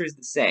 my answer is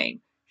the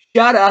same.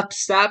 Shut up,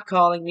 stop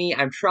calling me,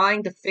 I'm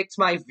trying to fix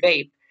my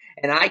vape,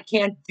 and I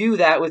can't do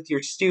that with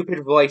your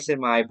stupid voice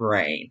in my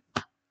brain.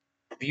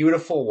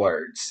 Beautiful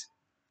words.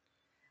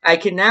 I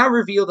can now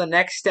reveal the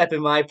next step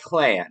in my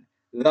plan.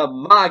 The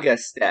MAGA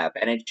step.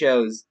 And it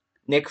shows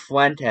Nick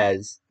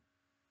Fuentes.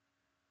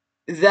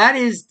 That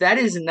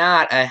is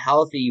not a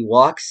healthy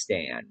walk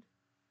stand.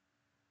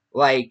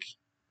 Like,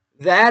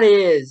 that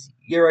is,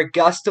 you're a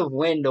gust of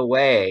wind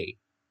away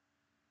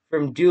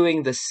from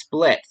doing the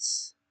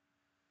splits,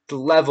 the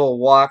level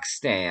walk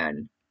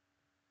stand.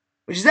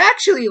 Which is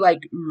actually, like,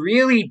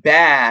 really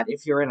bad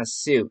if you're in a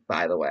suit,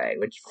 by the way,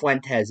 which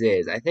Fuentes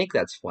is. I think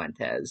that's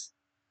Fuentes.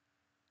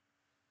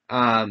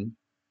 But,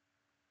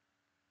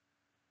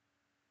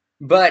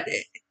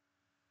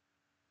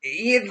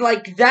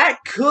 like, that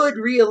could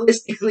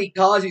realistically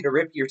cause you to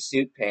rip your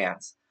suit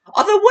pants.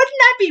 Although, wouldn't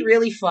that be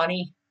really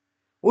funny?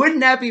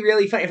 Wouldn't that be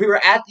really funny if we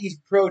were at these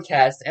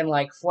protests and,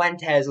 like,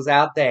 Fuentes was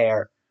out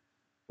there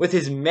with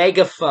his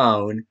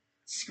megaphone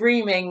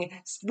screaming,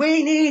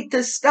 we need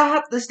to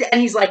stop this, and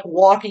he's, like,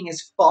 walking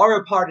as far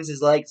apart as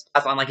his legs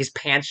on, like, his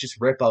pants just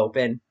rip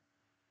open.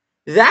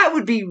 That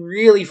would be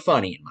really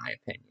funny, in my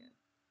opinion.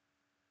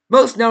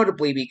 Most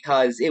notably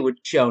because it would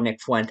show Nick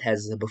Fuentes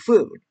as a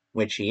buffoon,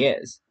 which he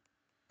is.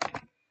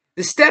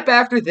 The step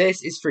after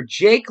this is for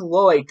Jake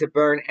Lloyd to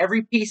burn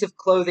every piece of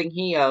clothing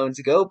he owns,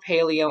 go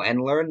paleo,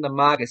 and learn the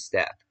MAGA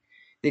step.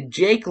 Did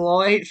Jake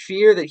Lloyd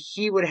fear that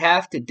he would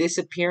have to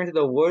disappear into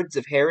the woods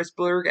of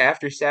Harrisburg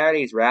after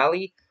Saturday's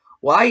rally?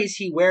 Why is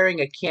he wearing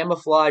a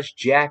camouflage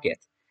jacket?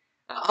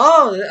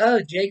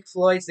 Oh, Jake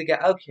Floyd's the guy.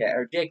 Okay,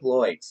 or Jake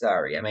Lloyd,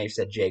 sorry. I may have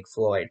said Jake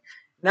Floyd.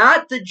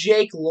 Not the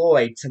Jake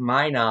Lloyd, to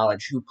my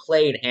knowledge, who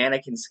played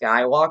Anakin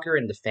Skywalker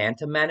in The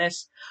Phantom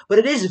Menace, but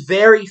it is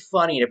very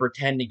funny to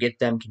pretend to get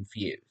them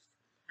confused.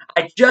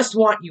 I just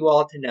want you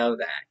all to know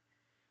that.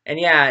 And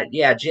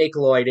yeah, Jake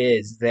Lloyd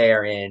is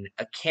there in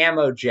a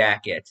camo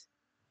jacket.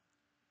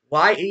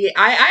 Why?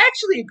 I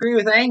actually agree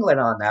with Anglin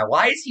on that.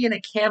 Why is he in a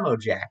camo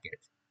jacket?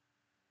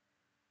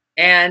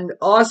 And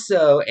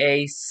also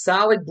a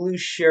solid blue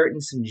shirt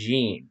and some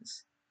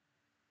jeans.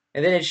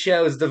 And then it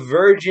shows the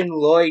Virgin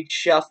Lloyd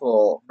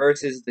Shuffle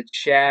versus the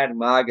Chad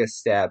MAGA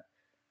step.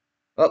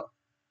 Well,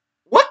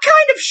 what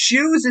kind of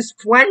shoes is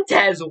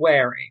Fuentes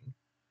wearing?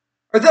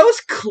 Are those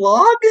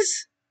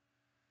clogs?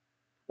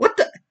 What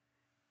the?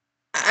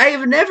 I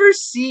have never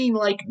seen,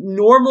 like,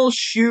 normal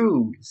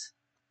shoes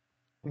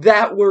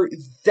that were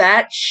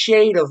that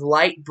shade of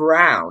light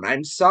brown.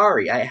 I'm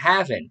sorry, I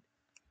haven't.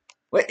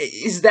 What,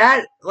 is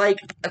that, like,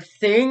 a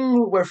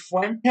thing where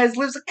Fuentes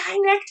lives? The guy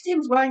next to him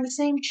is wearing the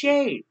same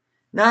shade.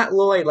 Not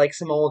Lloyd, like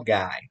some old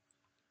guy.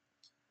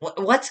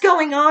 What's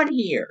going on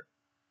here?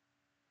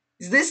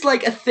 Is this,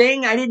 like, a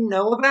thing I didn't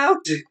know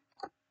about?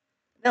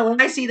 No, when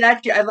I see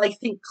that, I, like,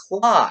 think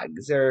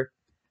clogs, or,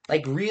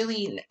 like,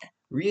 really,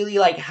 really,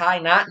 like, high,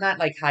 not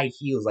like, high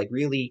heels, like,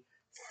 really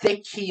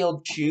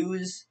thick-heeled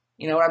shoes.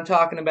 You know what I'm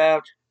talking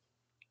about?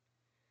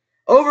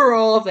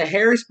 Overall, the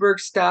Harrisburg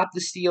Stop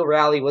the Steal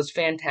rally was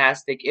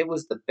fantastic. It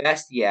was the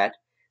best yet.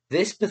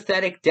 This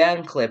pathetic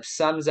den clip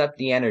sums up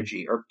the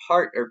energy, or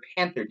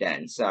Panther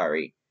Den,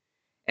 sorry.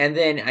 And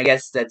then, I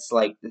guess that's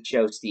like the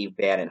show Steve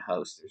Bannon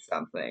hosts or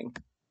something.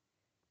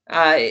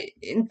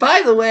 And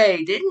by the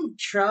way, didn't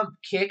Trump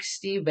kick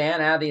Steve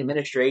Bannon out of the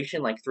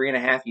administration like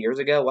 3.5 years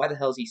ago? Why the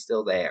hell is he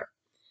still there?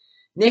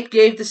 Nick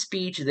gave the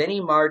speech, then he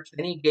marched,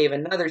 then he gave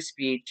another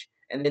speech,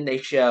 and then they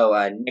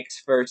show Nick's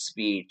first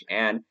speech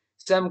and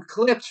some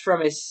clips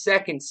from his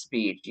second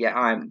speech. Yeah,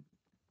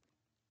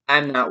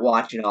 I'm not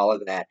watching all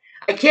of that.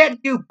 I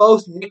can't do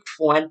both Nick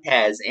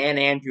Fuentes and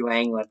Andrew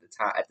Anglin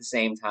at the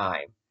same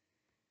time.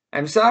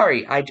 I'm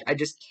sorry, I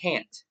just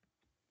can't.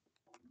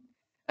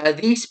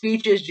 These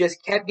speeches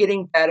just kept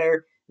getting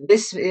better.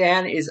 This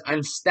man is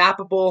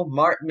unstoppable.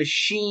 Martin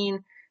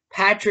Machine,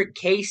 Patrick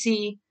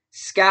Casey,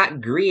 Scott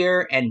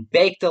Greer, and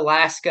Baked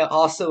Alaska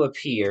also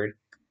appeared.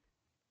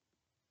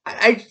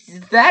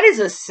 That is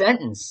a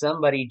sentence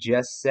somebody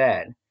just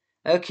said.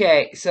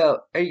 Okay, so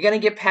are you gonna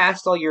get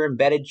past all your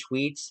embedded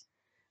tweets?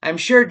 I'm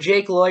sure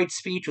Jake Lloyd's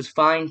speech was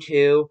fine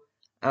too.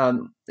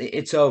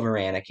 It's over,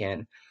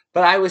 Anakin.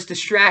 But I was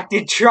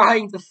distracted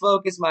trying to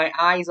focus my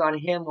eyes on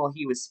him while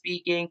he was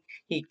speaking.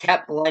 He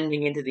kept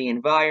blending into the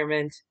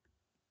environment.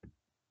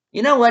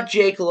 You know what,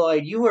 Jake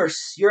Lloyd? Your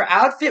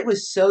outfit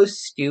was so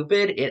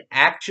stupid, it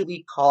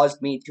actually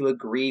caused me to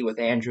agree with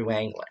Andrew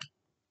Anglin.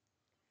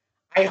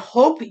 I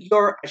hope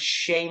you're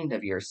ashamed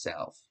of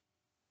yourself.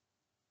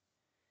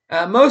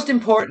 Most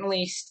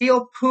importantly,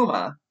 Steel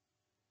Puma,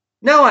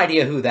 no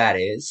idea who that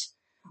is,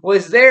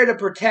 was there to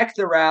protect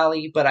the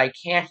rally, but I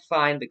can't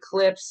find the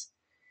clips.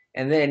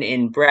 And then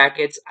in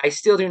brackets, I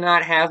still do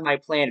not have my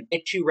planned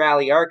BitChute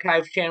Rally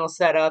archive channel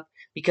set up,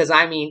 because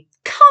I mean,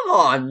 come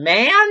on,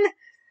 man!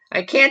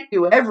 I can't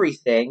do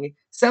everything.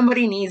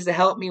 Somebody needs to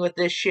help me with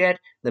this shit.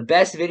 The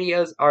best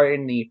videos are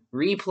in the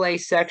replay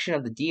section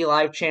of the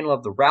DLive channel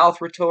of the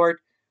Ralph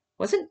Retort.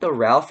 Wasn't the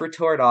Ralph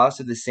Retort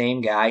also the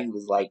same guy who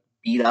was like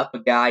beat up a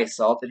guy,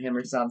 assaulted him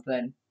or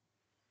something?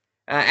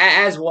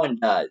 As one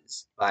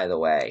does, by the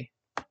way.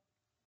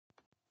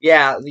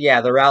 Yeah,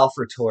 the Ralph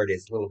Retort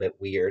is a little bit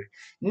weird.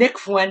 Nick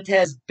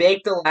Fuentes,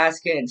 Baked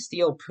Alaska, and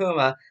Steel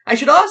Puma. I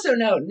should also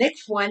note, Nick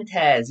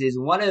Fuentes is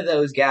one of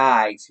those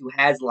guys who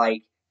has,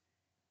 like,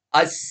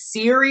 a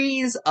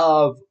series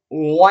of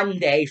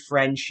one-day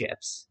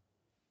friendships.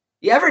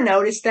 You ever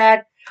notice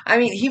that? I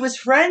mean, he was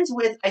friends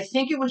with, I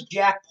think it was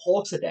Jack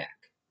Polsadek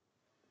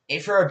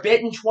for a bit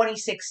in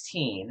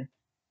 2016.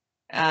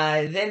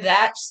 Then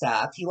that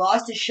stopped. He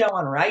lost his show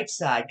on Right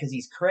Side because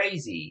he's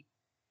crazy.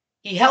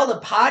 He held a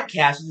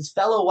podcast with his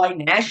fellow white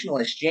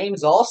nationalist,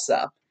 James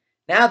Alsup.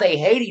 Now they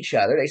hate each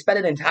other. They spent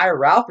an entire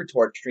Ralph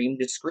Retort stream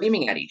just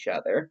screaming at each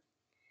other.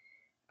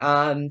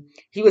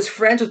 He was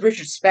friends with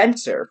Richard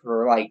Spencer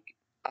for like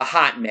a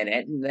hot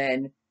minute, and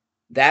then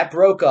that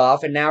broke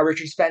off, and now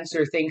Richard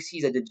Spencer thinks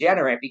he's a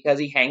degenerate because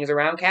he hangs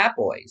around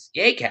catboys.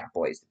 Gay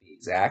catboys, to be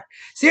exact.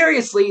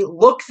 Seriously,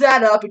 look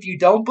that up if you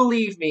don't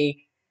believe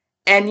me.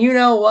 And you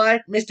know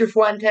what, Mr.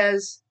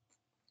 Fuentes?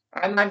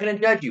 I'm not going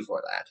to judge you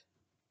for that.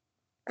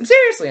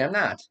 I'm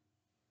not.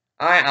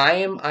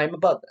 I'm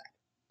above that.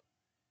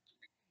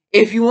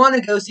 If you want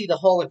to go see the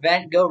whole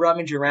event, go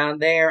rummage around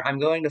there. I'm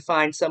going to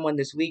find someone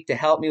this week to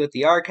help me with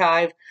the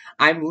archive.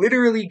 I'm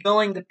literally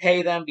going to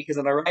pay them because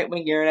on the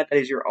right-wing internet, that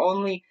is your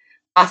only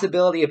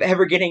possibility of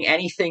ever getting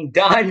anything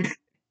done.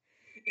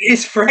 It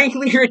is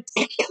frankly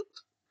ridiculous.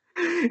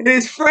 It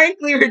is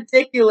frankly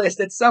ridiculous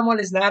that someone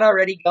is not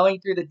already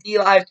going through the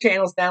DLive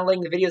channels,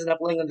 downloading the videos, and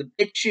uploading them to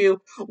BitChute.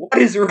 What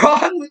is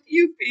wrong with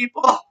you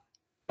people?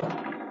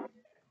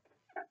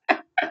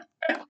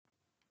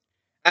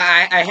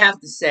 I have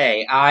to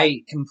say,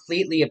 I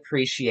completely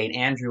appreciate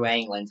Andrew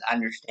Anglin's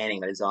understanding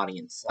that his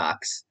audience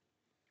sucks.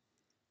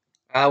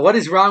 What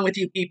is wrong with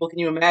you people? Can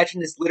you imagine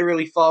this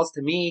literally falls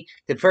to me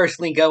to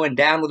personally go and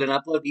download and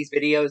upload these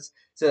videos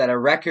so that a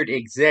record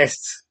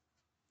exists?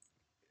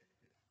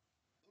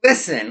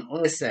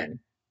 Listen.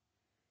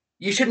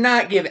 You should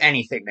not give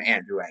anything to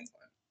Andrew Anglin,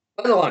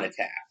 let alone a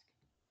task.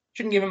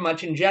 Shouldn't give him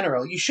much in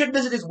general. You should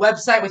visit his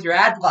website with your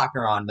ad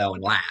blocker on, though,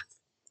 and laugh.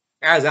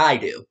 As I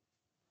do.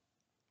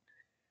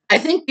 I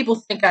think people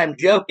think I'm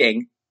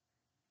joking.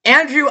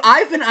 Andrew,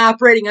 I've been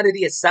operating under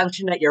the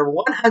assumption that you're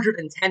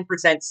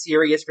 110%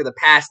 serious for the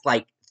past,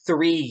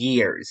 3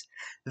 years.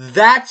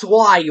 That's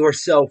why you're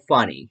so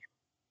funny.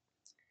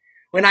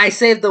 When I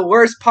say the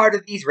worst part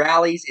of these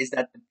rallies is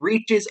that the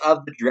breaches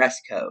of the dress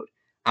code.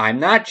 I'm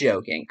not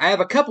joking. I have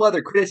a couple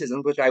other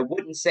criticisms which I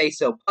wouldn't say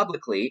so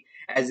publicly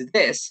as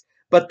this,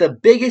 but the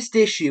biggest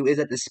issue is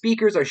that the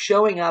speakers are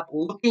showing up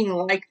looking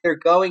like they're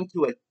going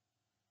to a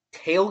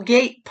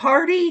tailgate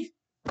party?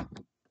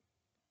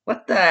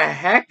 What the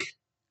heck?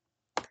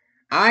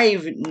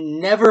 I've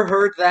never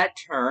heard that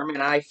term,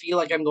 and I feel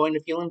like I'm going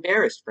to feel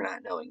embarrassed for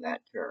not knowing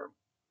that term.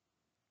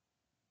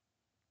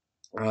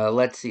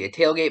 Let's see. A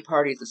tailgate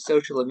party is a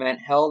social event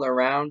held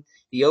around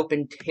the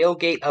open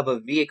tailgate of a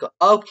vehicle.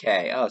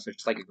 Okay. Oh, so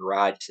it's like a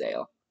garage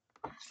sale.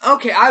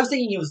 Okay, I was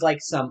thinking it was like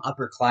some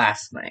upper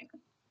class thing.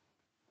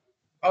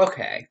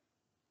 Okay.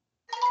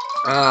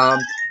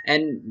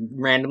 And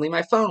randomly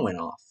my phone went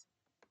off.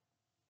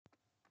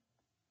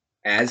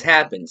 As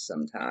happens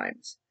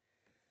sometimes.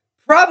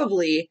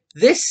 Probably,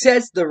 this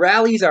says the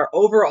rallies are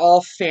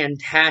overall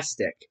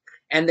fantastic,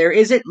 and there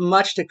isn't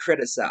much to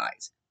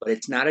criticize, but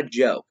it's not a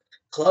joke.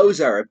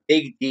 Clothes are a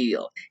big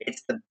deal.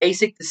 It's the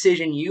basic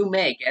decision you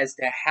make as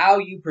to how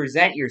you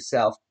present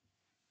yourself.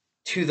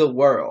 to the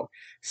world.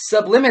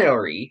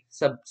 Subliminally,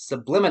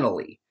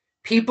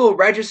 people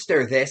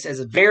register this as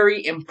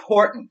very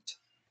important.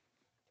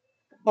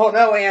 Oh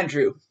no,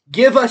 Andrew,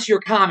 give us your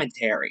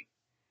commentary.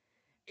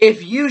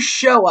 If you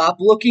show up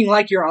looking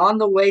like you're on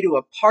the way to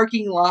a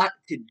parking lot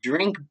to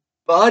drink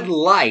Bud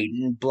Light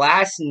and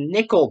blast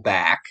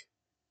Nickelback,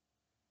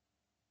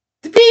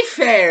 to be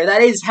fair,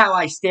 that is how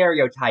I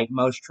stereotype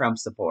most Trump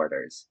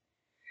supporters.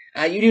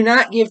 You do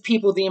not give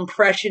people the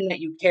impression that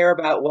you care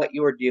about what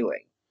you're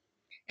doing.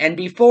 And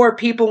before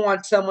people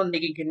want someone they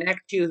can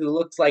connect to who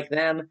looks like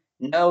them,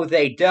 no,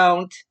 they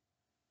don't.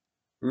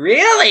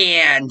 Really,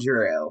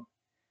 Andrew?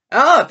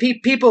 Oh,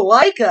 people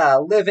like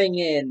living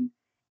in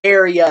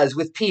areas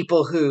with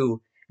people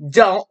who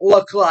don't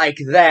look like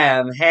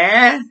them,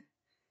 huh?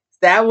 Is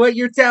that what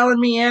you're telling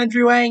me,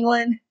 Andrew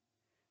Anglin?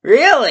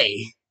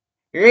 Really?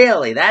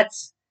 Really?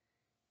 That's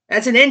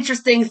an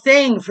interesting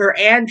thing for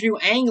Andrew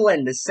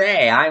Anglin to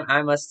say,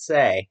 I must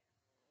say.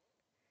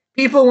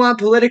 People want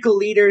political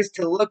leaders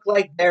to look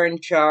like they're in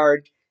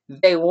charge.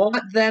 They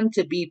want them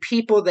to be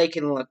people they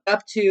can look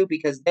up to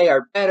because they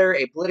are better.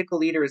 A political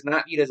leader is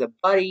not viewed as a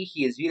buddy,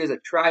 he is viewed as a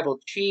tribal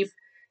chief.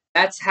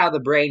 That's how the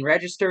brain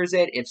registers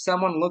it. If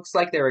someone looks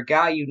like they're a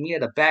guy you meet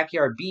at a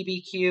backyard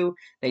BBQ,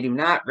 they do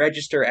not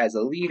register as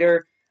a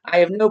leader. I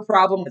have no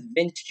problem with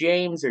Vince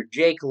James or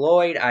Jake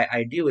Lloyd.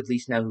 I do at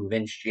least know who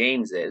Vince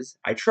James is.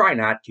 I try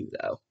not to,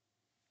 though.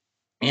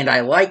 And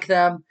I like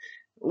them.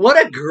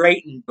 What a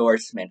great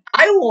endorsement.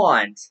 I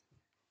want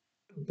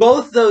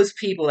both those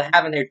people to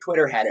have in their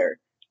Twitter header,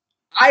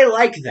 I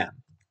like them,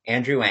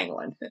 Andrew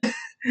Anglin.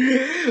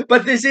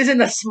 But this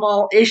isn't a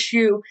small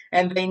issue,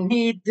 and they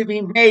need to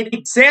be made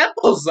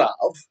examples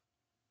of.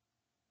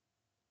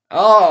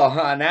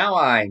 Oh, now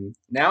I'm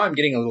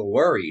getting a little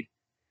worried.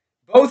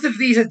 Both of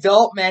these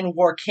adult men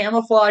wore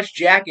camouflage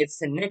jackets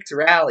to Nick's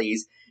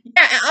rallies.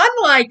 Yeah,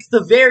 unlike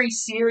the very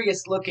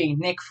serious-looking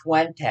Nick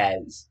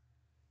Fuentes,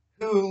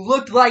 who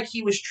looked like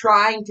he was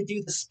trying to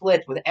do the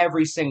split with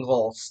every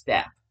single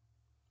step.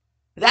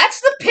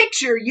 That's the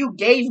picture you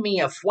gave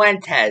me of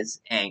Fuentes,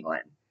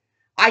 Anglin.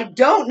 I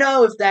don't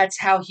know if that's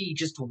how he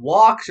just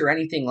walks or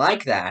anything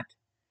like that.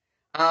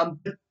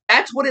 But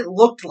that's what it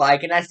looked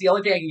like, and that's the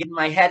only thing I can get in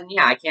my head. And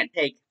yeah, I can't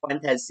take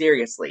Fuentes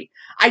seriously.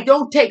 I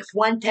don't take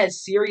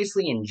Fuentes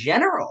seriously in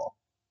general.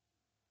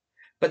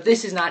 But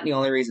this is not the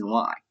only reason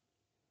why.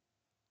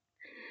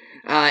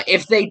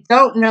 If they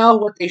don't know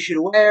what they should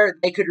wear,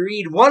 they could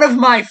read one of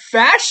my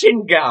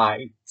fashion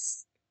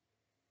guides.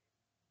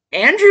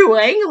 Andrew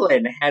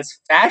Anglin has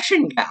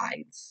fashion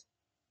guides.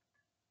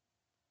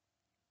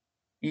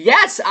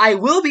 Yes, I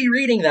will be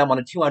reading them on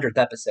the 200th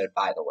episode,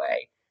 by the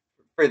way,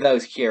 for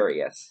those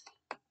curious.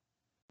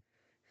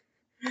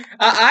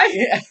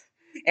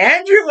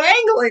 Andrew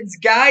Anglin's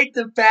Guide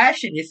to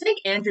Fashion. You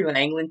think Andrew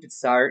Anglin could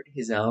start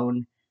his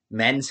own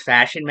men's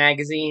fashion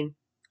magazine?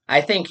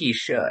 I think he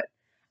should.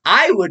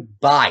 I would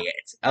buy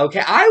it.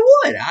 Okay, I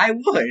would.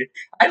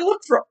 I'd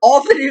look for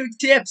all the new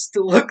tips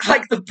to look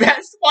like the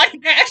best white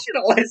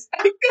nationalist.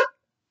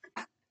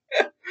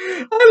 I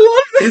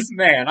love this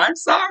man. I'm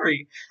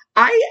sorry.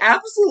 I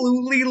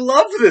absolutely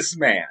love this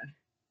man.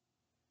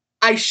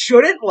 I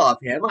shouldn't love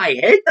him. I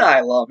hate that I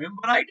love him,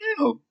 but I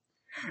do.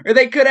 Or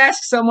they could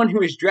ask someone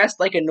who is dressed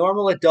like a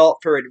normal adult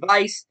for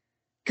advice.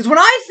 Because when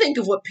I think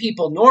of what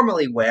people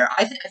normally wear,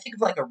 I think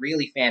of like a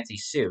really fancy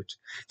suit.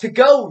 To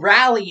go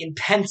rally in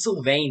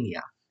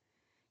Pennsylvania.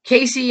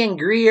 Casey and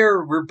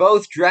Greer were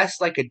both dressed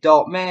like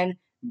adult men.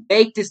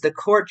 Baked is the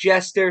court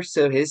jester,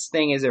 so his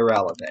thing is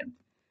irrelevant.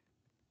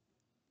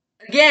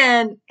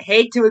 Again,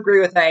 hate to agree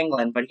with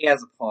Anglin, but he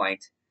has a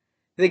point.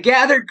 The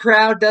gathered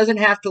crowd doesn't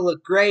have to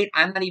look great.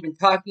 I'm not even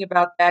talking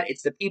about that.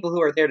 It's the people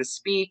who are there to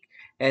speak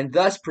and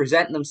thus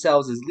present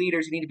themselves as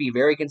leaders who need to be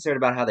very concerned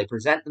about how they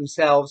present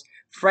themselves.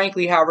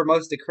 Frankly, however,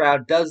 most of the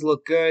crowd does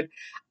look good.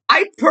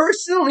 I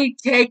personally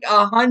take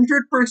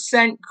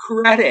 100%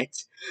 credit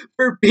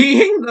for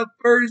being the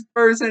first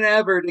person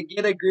ever to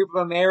get a group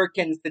of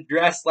Americans to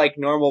dress like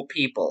normal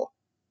people.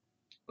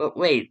 But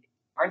wait,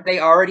 aren't they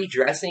already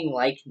dressing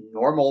like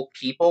normal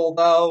people,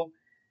 though?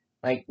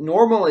 Like,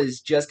 normal is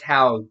just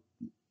how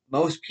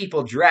most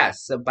people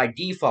dress. So by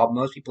default,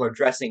 most people are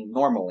dressing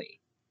normally.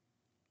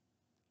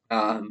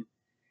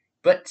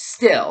 But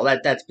still,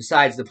 that's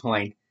besides the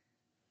point.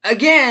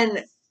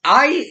 Again,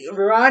 I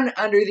run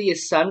under the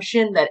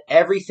assumption that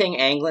everything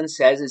Anglin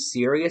says is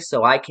serious,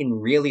 so I can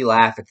really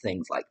laugh at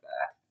things like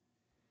that.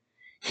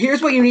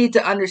 Here's what you need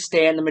to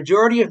understand. The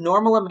majority of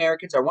normal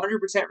Americans are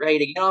 100% ready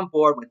to get on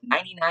board with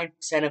 99%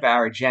 of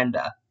our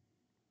agenda.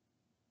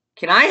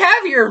 Can I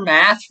have your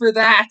math for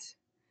that?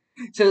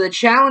 So the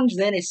challenge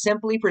then is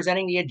simply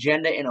presenting the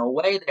agenda in a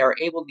way they are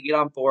able to get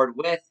on board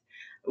with.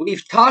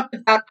 We've talked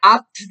about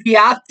the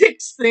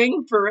optics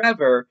thing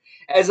forever.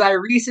 As I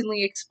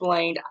recently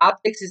explained,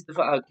 optics is the...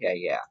 Okay,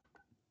 yeah.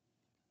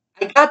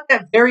 I got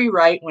that very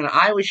right when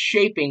I was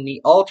shaping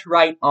the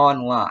alt-right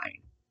online.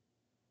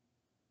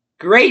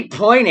 Great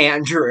point,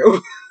 Andrew.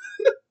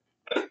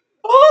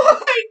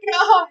 Oh my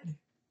god.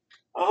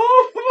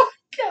 Oh my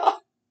god.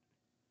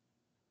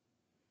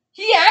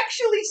 He actually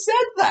actually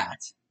said that.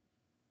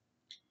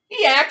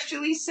 He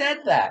actually said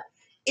that.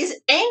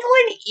 Is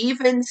England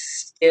even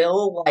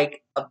still,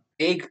 like, a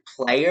big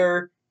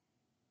player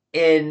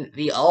in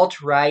the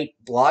alt-right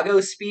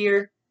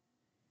blogosphere?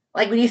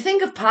 Like, when you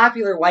think of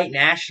popular white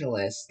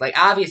nationalists, like,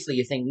 obviously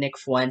you think Nick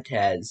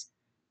Fuentes.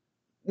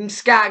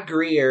 Scott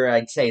Greer,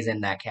 I'd say, is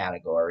in that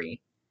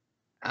category.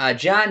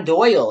 John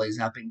Doyle is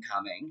up and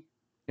coming.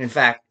 In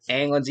fact,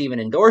 England's even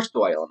endorsed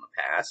Doyle in the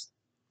past.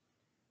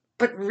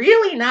 But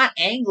really not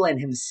England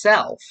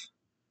himself.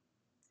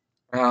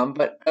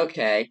 But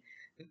okay.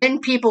 Then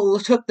people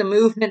took the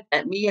movement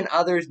that me and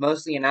others,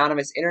 mostly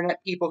anonymous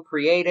internet people,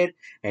 created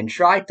and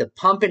tried to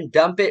pump and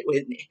dump it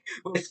with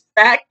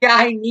fat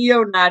guy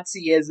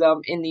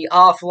neo-Nazism in the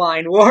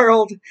offline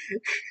world.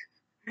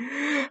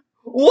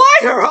 Why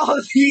are all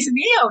of these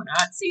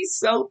neo-Nazis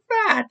so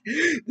fat?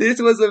 This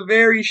was a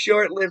very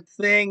short-lived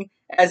thing,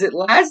 as it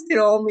lasted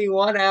only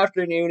one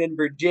afternoon in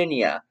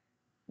Virginia.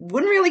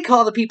 Wouldn't really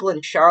call the people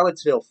in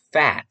Charlottesville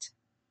fat.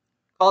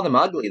 Call them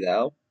ugly,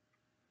 though.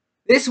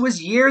 This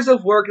was years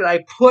of work that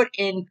I put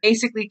in,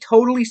 basically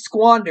totally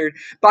squandered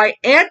by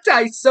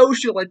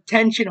antisocial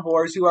attention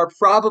whores who are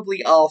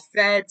probably all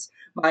feds.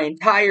 My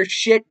entire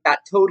shit got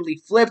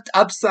totally flipped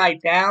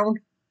upside down.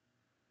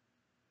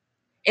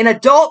 An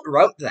adult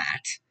wrote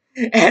that,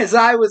 as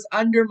I was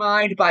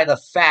undermined by the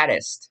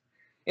fattest.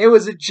 It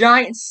was a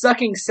giant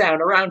sucking sound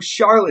around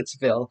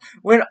Charlottesville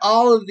when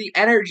all of the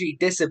energy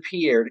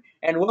disappeared,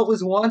 and what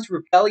was once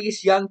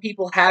rebellious young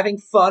people having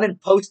fun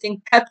and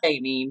posting Pepe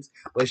memes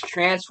was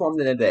transformed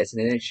into this.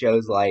 And then it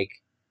shows, like,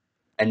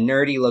 a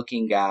nerdy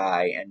looking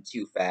guy and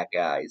two fat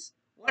guys.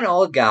 One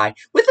old guy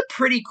with a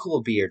pretty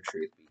cool beard,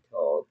 truth be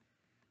told.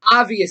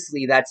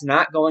 Obviously, that's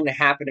not going to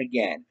happen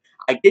again.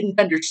 I didn't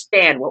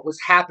understand what was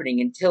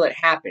happening until it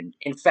happened.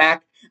 In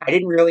fact, I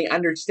didn't really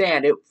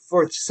understand it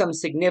for some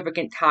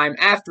significant time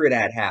after it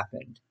had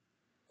happened.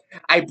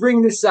 I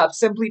bring this up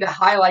simply to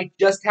highlight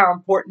just how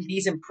important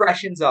these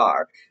impressions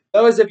are.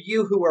 Those of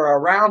you who were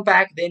around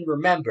back then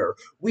remember,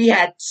 we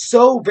had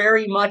so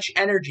very much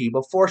energy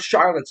before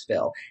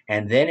Charlottesville,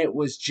 and then it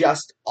was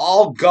just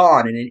all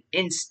gone in an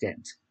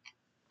instant.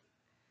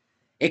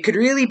 It could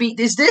really be...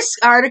 Is this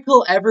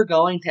article ever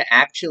going to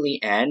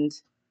actually end?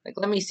 Like,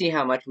 let me see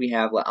how much we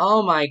have left.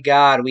 Oh my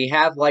god, we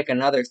have like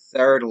another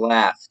third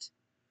left.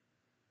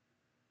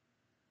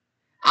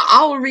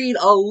 I'll read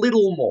a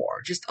little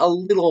more, just a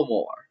little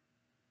more.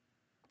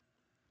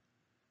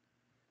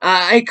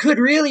 It could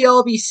really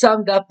all be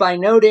summed up by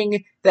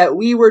noting that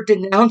we were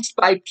denounced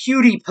by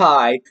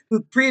PewDiePie,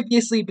 who'd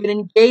previously been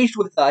engaged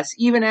with us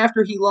even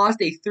after he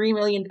lost a $3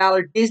 million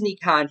Disney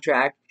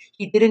contract.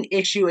 He didn't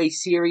issue a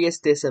serious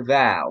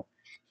disavow.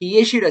 He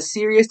issued a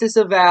serious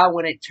disavow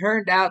when it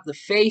turned out the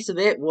face of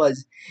it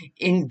was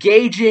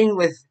engaging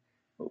with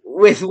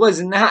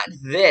was not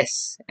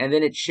this. And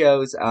then it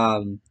shows,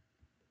 is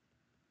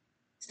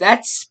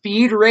that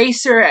Speed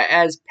Racer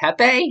as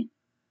Pepe?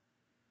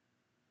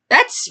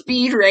 That's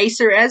Speed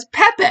Racer as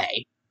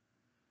Pepe.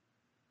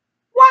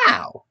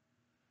 Wow.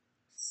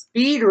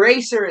 Speed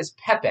Racer as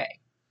Pepe.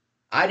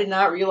 I did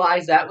not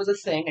realize that was a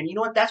thing. And you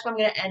know what? That's what I'm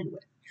going to end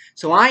with.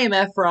 So I am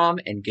Ephraim,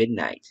 and good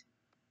night.